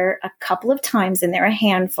definitely were a couple of times, and there are a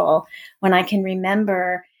handful, when I can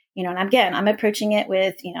remember, and again, I'm approaching it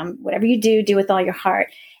with, whatever you do with all your heart.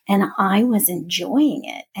 And I was enjoying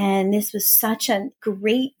it. And this was such a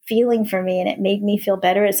great feeling for me. And it made me feel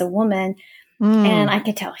better as a woman. And I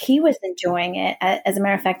could tell he was enjoying it. As a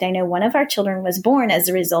matter of fact, I know one of our children was born as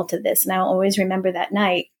a result of this. And I'll always remember that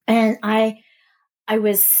night. And I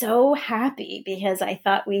was so happy because I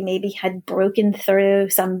thought we maybe had broken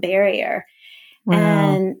through some barrier. Wow.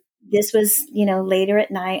 And this was, later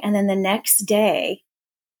at night. And then the next day,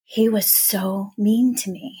 he was so mean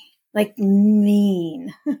to me, like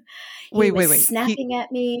mean. Wait. Snapping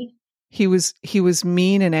at me. He was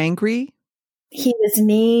mean and angry? He was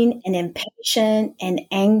mean and impatient and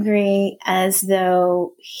angry, as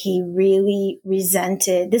though he really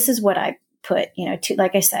resented. This is what I put,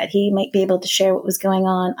 like I said, he might be able to share what was going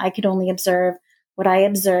on. I could only observe. What I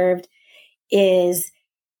observed is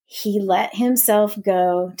he let himself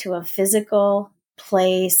go to a physical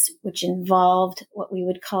place, which involved what we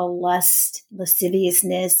would call lust,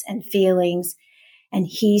 lasciviousness, and feelings. And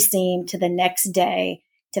he seemed to the next day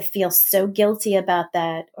to feel so guilty about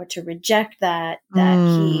that, or to reject that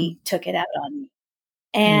he took it out on me.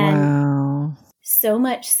 And so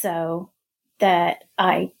much so that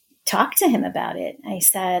I talked to him about it. I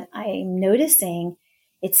said, I'm noticing,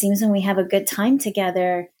 it seems when we have a good time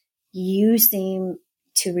together, you seem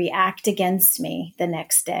to react against me the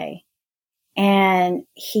next day. And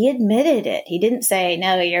he admitted it. He didn't say,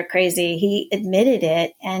 no, you're crazy. He admitted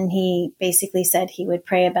it. And he basically said he would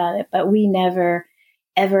pray about it. But we never,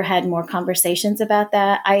 ever had more conversations about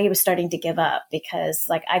that. I was starting to give up because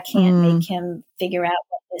I can't make him figure out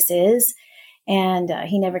what this is. And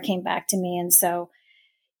he never came back to me. And so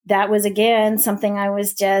that was, again, something I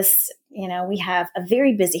was just, we have a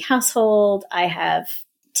very busy household. I have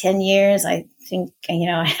 10 years. I think,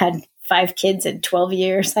 I had 5 kids in 12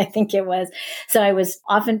 years, I think it was. So I was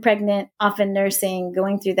often pregnant, often nursing,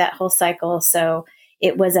 going through that whole cycle. So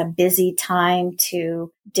it was a busy time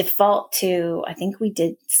to default to. I think we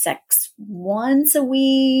did sex once a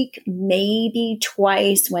week, maybe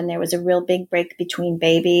twice when there was a real big break between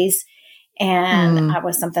babies. And it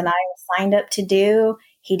was something I signed up to do.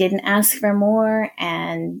 He didn't ask for more,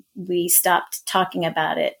 and we stopped talking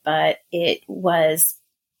about it, but it was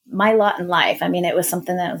my lot in life. I mean, it was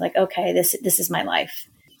something that was like, okay, this is my life.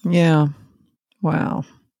 Yeah. Wow.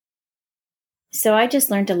 So I just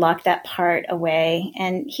learned to lock that part away.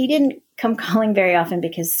 And he didn't come calling very often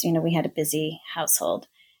because, we had a busy household.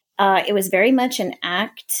 It was very much an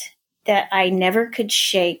act that I never could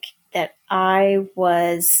shake, that I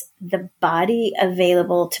was the body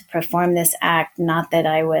available to perform this act, not that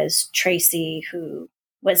I was Tracy, who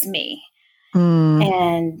was me.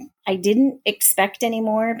 And I didn't expect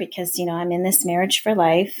anymore because, I'm in this marriage for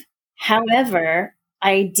life. However,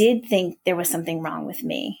 I did think there was something wrong with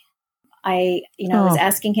me. I was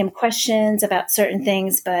asking him questions about certain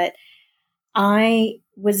things, but I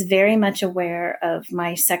was very much aware of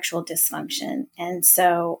my sexual dysfunction. And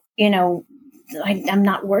so, I'm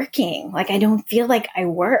not working. Like, I don't feel like I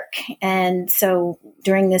work. And so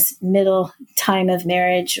during this middle time of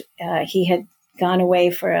marriage, he had gone away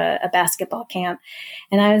for a basketball camp.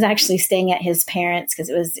 And I was actually staying at his parents because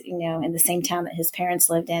it was, in the same town that his parents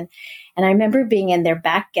lived in. And I remember being in their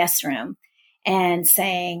back guest room and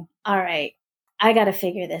saying, all right, I got to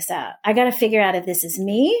figure this out. I got to figure out if this is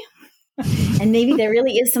me and maybe there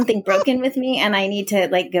really is something broken with me and I need to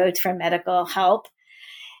go for medical help.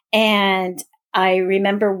 And I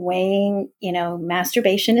remember weighing,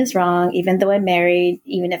 masturbation is wrong, even though I'm married,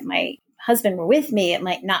 even if my husband were with me, it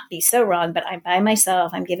might not be so wrong, but I'm by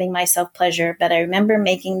myself, I'm giving myself pleasure. But I remember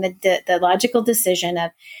making the logical decision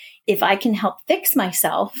of, if I can help fix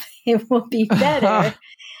myself, it will be better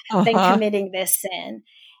than committing this sin.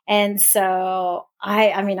 And so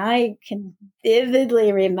I can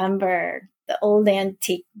vividly remember the old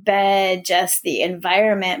antique bed, just the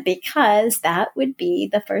environment, because that would be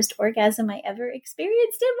the first orgasm I ever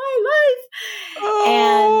experienced in my life.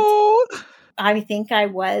 Oh. And I think I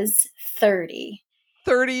was 30.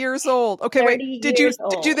 30 years old. Okay, wait. Did you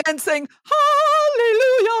then sing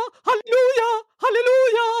hallelujah, hallelujah,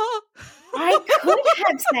 hallelujah? I could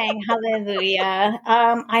have sang hallelujah.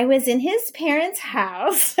 I was in his parents'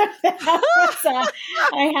 house.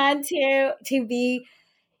 I had to be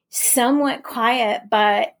somewhat quiet,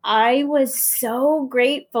 but I was so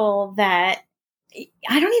grateful that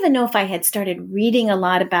I don't even know if I had started reading a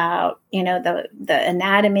lot about, the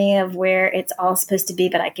anatomy of where it's all supposed to be,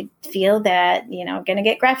 but I could feel that, I'm going to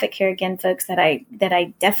get graphic here again, folks, that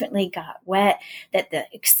I definitely got wet, that the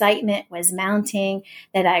excitement was mounting,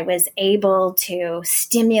 that I was able to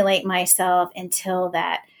stimulate myself until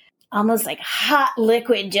that almost like hot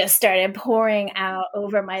liquid just started pouring out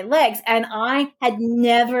over my legs. And I had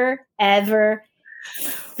never, ever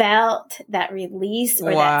felt that release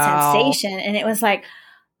or that sensation. And it was like,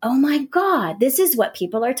 oh my God, this is what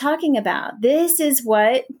people are talking about. This is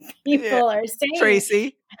what people are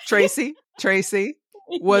saying. Tracy,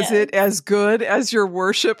 was it as good as your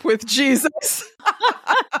worship with Jesus?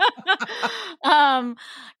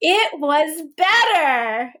 It was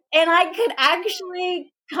better. And I could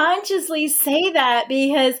actually consciously say that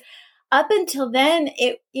because up until then,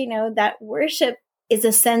 that worship is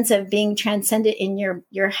a sense of being transcended in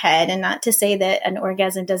your head. And not to say that an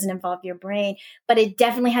orgasm doesn't involve your brain, but it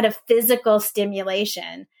definitely had a physical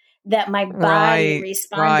stimulation that my body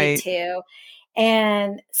responded to.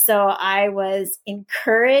 And so I was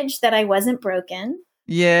encouraged that I wasn't broken.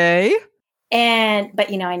 Yay. But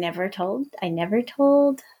I never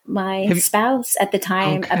told my spouse at the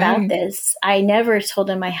time about this. I never told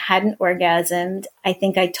him I hadn't orgasmed. I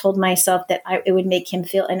think I told myself that it would make him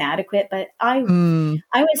feel inadequate, but I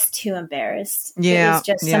was too embarrassed. It was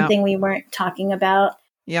just something we weren't talking about.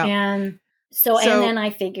 Yeah. And then I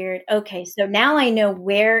figured, okay, so now I know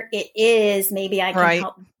where it is. Maybe I can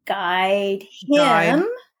help guide him.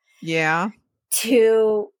 Yeah.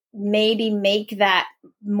 To maybe make that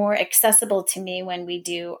more accessible to me when we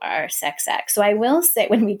do our sex act. So I will say,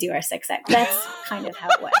 when we do our sex act, that's kind of how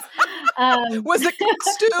it was. Was it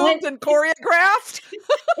costumed and choreographed?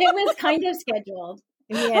 It was kind of scheduled.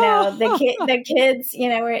 The kids,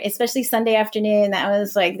 were, especially Sunday afternoon, that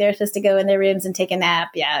was like, they're supposed to go in their rooms and take a nap.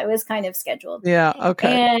 Yeah, it was kind of scheduled. Yeah,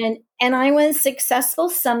 okay. And I was successful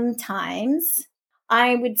sometimes.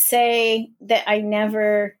 I would say that I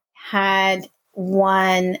never had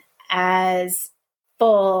one as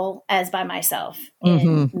full as by myself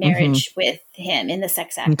in marriage with him, in the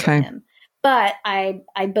sex act with him. But I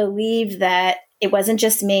believe that it wasn't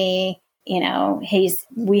just me,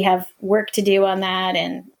 we have work to do on that.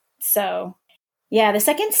 And so, the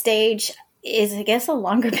second stage is, I guess, a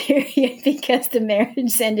longer period because the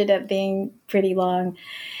marriage ended up being pretty long.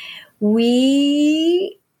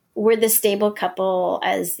 We were the stable couple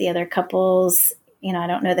as the other couples I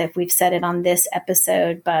don't know that if we've said it on this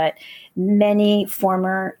episode, but many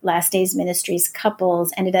former Last Days Ministries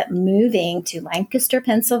couples ended up moving to Lancaster,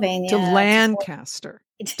 Pennsylvania. To Lancaster.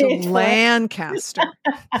 To Lancaster.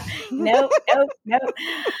 Nope.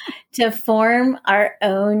 To form our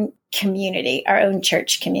own community, our own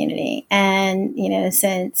church community. And,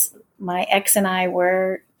 since my ex and I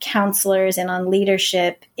were counselors and on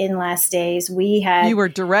leadership in Last Days, you were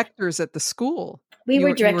directors at the school. We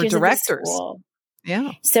were directors at the school.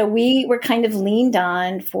 Yeah. So we were kind of leaned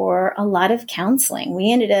on for a lot of counseling.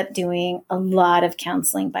 We ended up doing a lot of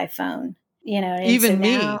counseling by phone, Even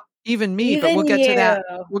me, but we'll get to that.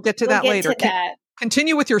 We'll get to that later.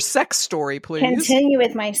 Continue with your sex story, please. Continue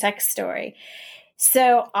with my sex story.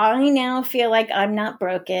 So I now feel like I'm not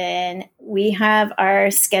broken. We have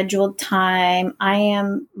our scheduled time. I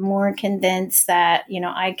am more convinced that,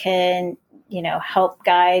 I can, help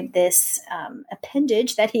guide this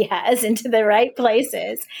appendage that he has into the right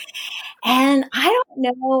places. And I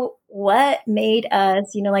don't know what made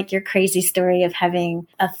us, like your crazy story of having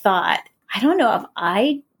a thought. I don't know if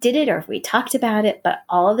I did it or if we talked about it, but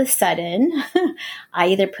all of a sudden I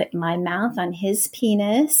either put my mouth on his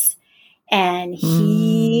penis and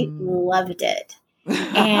he loved it.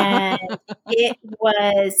 And it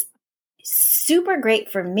was super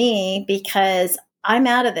great for me because I'm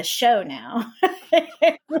out of the show now.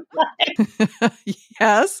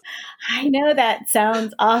 Yes. I know that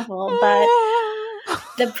sounds awful, but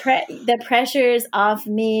the pressure's off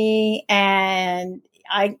me and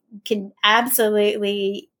I can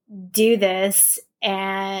absolutely do this.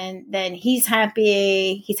 And then he's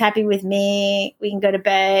happy with me. We can go to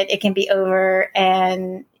bed. It can be over.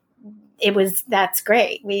 And that's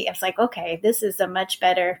great. I was like, okay, this is a much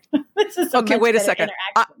better, wait a second.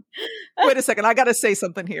 Wait a second. I got to say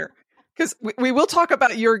something here because we will talk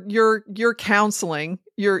about your counseling,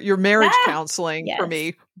 your marriage counseling for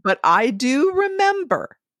me. But I do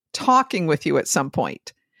remember talking with you at some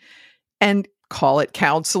point and call it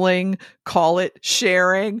counseling, call it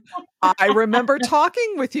sharing. I remember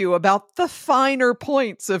talking with you about the finer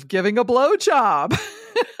points of giving a blowjob.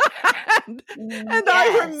 and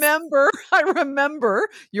I remember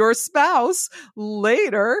your spouse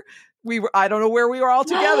later. I don't know where we were all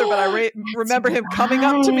together, but I remember him coming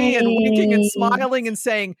up to me and winking and smiling and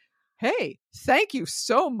saying, "Hey, thank you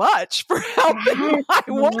so much for helping my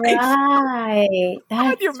wife." Right.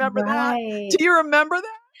 Do you remember that? Do you remember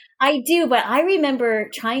that? I do, but I remember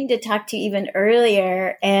trying to talk to you even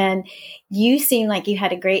earlier, and you seemed like you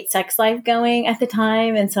had a great sex life going at the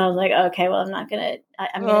time. And so I was like, okay, well, I'm going to say,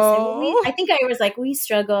 I think I was like, we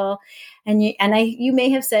struggle. And you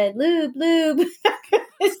may have said, lube.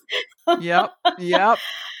 Yep.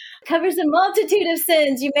 Covers a multitude of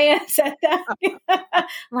sins. You may have said that. I'm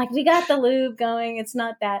like, we got the lube going. It's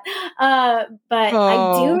not that. But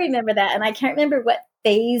I do remember that. And I can't remember what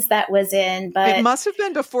phase that was in, but it must have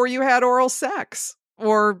been before you had oral sex,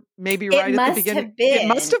 or maybe right at the beginning. It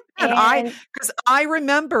must have been. Because I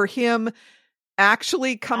remember him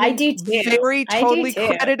actually coming totally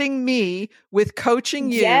crediting me with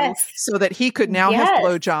coaching you so that he could now have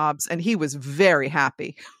blowjobs, and he was very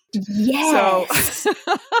happy. Yes.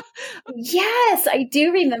 Yes, I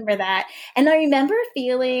do remember that. And I remember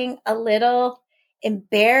feeling a little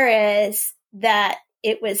embarrassed that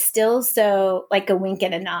it was still so like a wink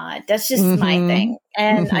and a nod. That's just my thing.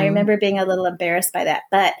 And I remember being a little embarrassed by that.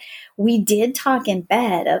 But we did talk in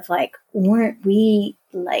bed of like, weren't we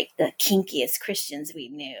like the kinkiest Christians we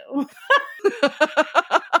knew?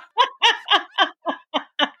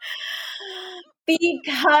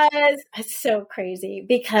 Because it's so crazy.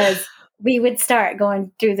 Because we would start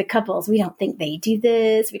going through the couples. We don't think they do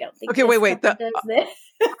this. We don't think wait. Does this.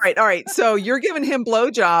 All right. So you're giving him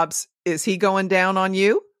blowjobs. Is he going down on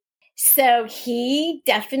you? So he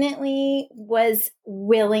definitely was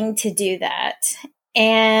willing to do that.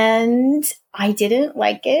 And I didn't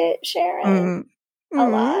like it, Sharon, a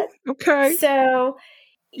lot. Okay. So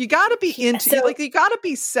you got to be you got to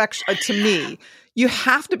be sexual. To me, you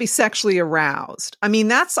have to be sexually aroused. I mean,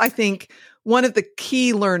 that's, I think, one of the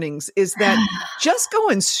key learnings is that just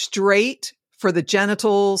going straight for the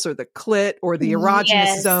genitals or the clit or the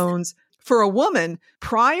erogenous zones for a woman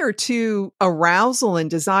prior to arousal and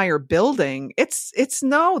desire building, it's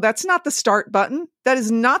no, that's not the start button. That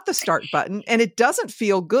is not the start button. And it doesn't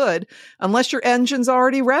feel good unless your engine's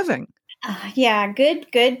already revving. Yeah,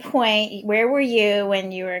 good point. Where were you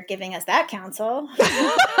when you were giving us that counsel?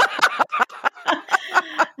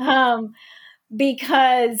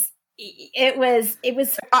 Because it was.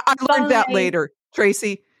 I learned that later,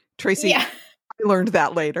 Tracy. Yeah. I learned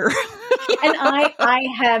that later. And I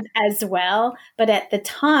have as well. But at the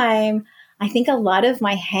time, I think a lot of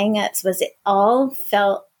my hangups was it all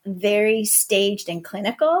felt very staged and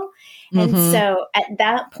clinical. And so at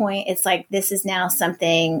that point, it's like, this is now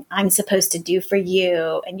something I'm supposed to do for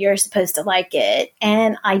you and you're supposed to like it.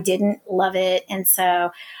 And I didn't love it. And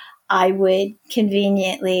so I would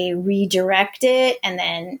conveniently redirect it, and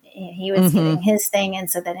then he was getting his thing, and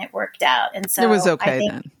so then it worked out. And so it was okay I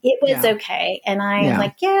think then. it was okay. And I'm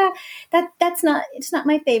like, it's not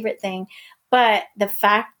my favorite thing. But the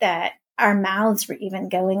fact that our mouths were even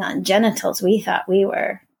going on genitals, we thought we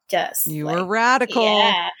were just were radical.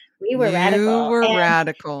 Yeah, we were radical. You were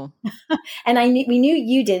radical. And we knew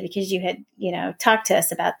you did because you had, talked to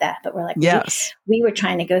us about that. But we're like, yes, we were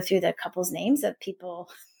trying to go through the couple's names of people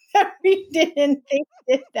we didn't think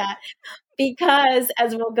did that, because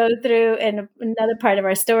as we'll go through in another part of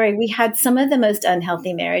our story, we had some of the most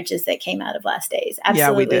unhealthy marriages that came out of Last Days.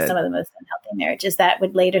 Absolutely, some of the most unhealthy marriages that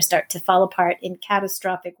would later start to fall apart in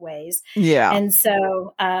catastrophic ways. Yeah, and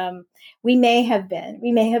so we may have been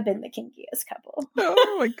the kinkiest couple.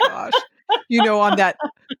 Oh my gosh!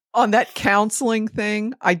 On that counseling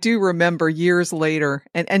thing, I do remember years later,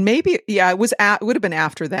 and maybe it would have been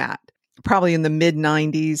after that. Probably in the mid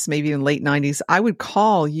 90s, maybe in late 90s, I would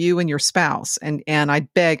call you and your spouse and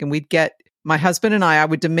I'd beg, and my husband and I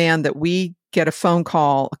would demand that we get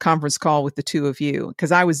a conference call with the two of you,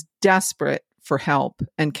 because I was desperate for help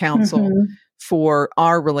and counsel for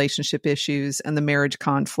our relationship issues and the marriage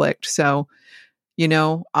conflict. So,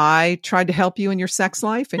 I tried to help you in your sex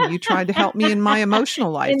life, and you tried to help me in my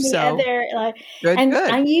emotional life. Good.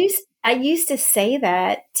 I used to say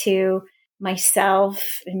that to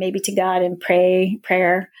myself and maybe to God in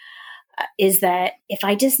prayer, is that if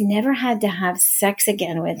I just never had to have sex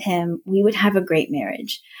again with him, we would have a great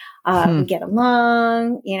marriage. We get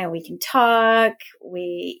along, we can talk.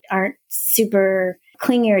 We aren't super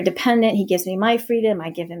clingy or dependent. He gives me my freedom. I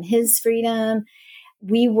give him his freedom.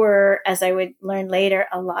 We were, as I would learn later,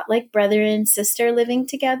 a lot like brother and sister living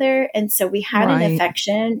together. And so we had an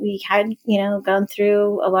affection. We had, gone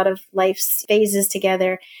through a lot of life's phases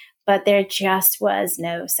together, but there just was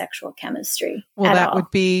no sexual chemistry. Well, that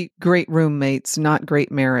would be great roommates, not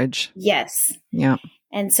great marriage. Yes. Yeah.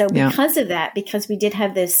 And so because of that, because we did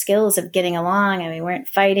have those skills of getting along and we weren't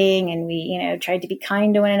fighting, and we, tried to be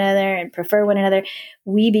kind to one another and prefer one another,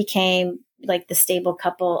 we became like the stable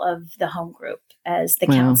couple of the home group as the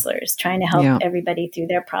counselors, trying to help everybody through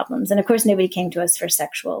their problems. And of course, nobody came to us for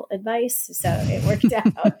sexual advice, so it worked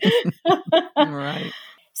out. Right.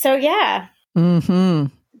 So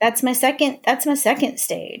that's my second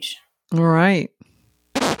stage. All right.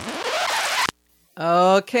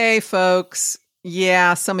 Okay, folks.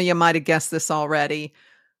 Yeah, some of you might have guessed this already.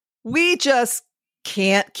 We just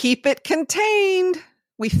can't keep it contained.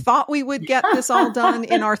 We thought we would get this all done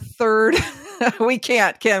in our third. We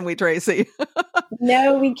can't, can we, Tracy?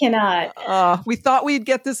 No, we cannot. We thought we'd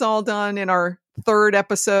get this all done in our third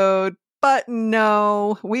episode, but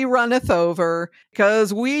no, we runneth over,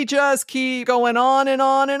 because we just keep going on and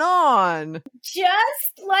on and on.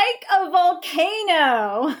 Just like a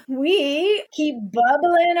volcano, we keep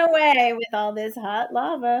bubbling away with all this hot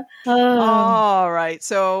lava. All right,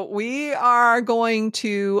 so we are going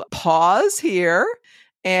to pause here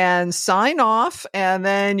and sign off, and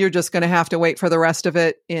then you're just going to have to wait for the rest of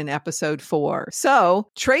it in episode 4.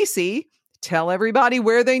 So, Tracy, tell everybody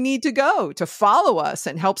where they need to go to follow us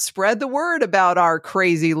and help spread the word about our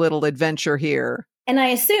crazy little adventure here. And I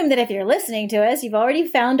assume that if you're listening to us, you've already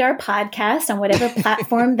found our podcast on whatever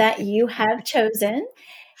platform that you have chosen.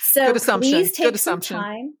 So please take some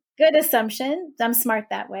time. Good assumption. I'm smart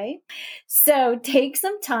that way. So take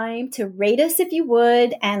some time to rate us if you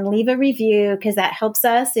would, and leave a review, because that helps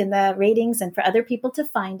us in the ratings and for other people to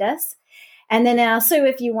find us. And then also,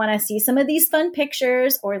 if you want to see some of these fun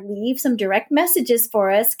pictures or leave some direct messages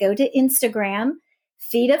for us, go to Instagram,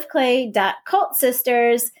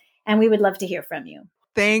 feetofclay.cultsisters, and we would love to hear from you.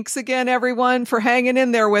 Thanks again, everyone, for hanging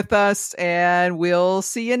in there with us, and we'll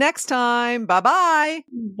see you next time. Bye-bye.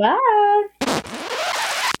 Bye.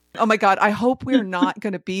 Oh my God, I hope we're not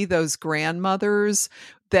going to be those grandmothers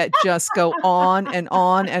that just go on and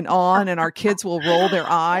on and on, and our kids will roll their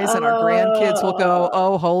eyes and our grandkids will go,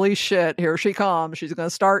 oh, holy shit, here she comes. She's going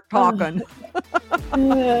to start talking.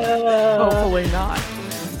 Hopefully not.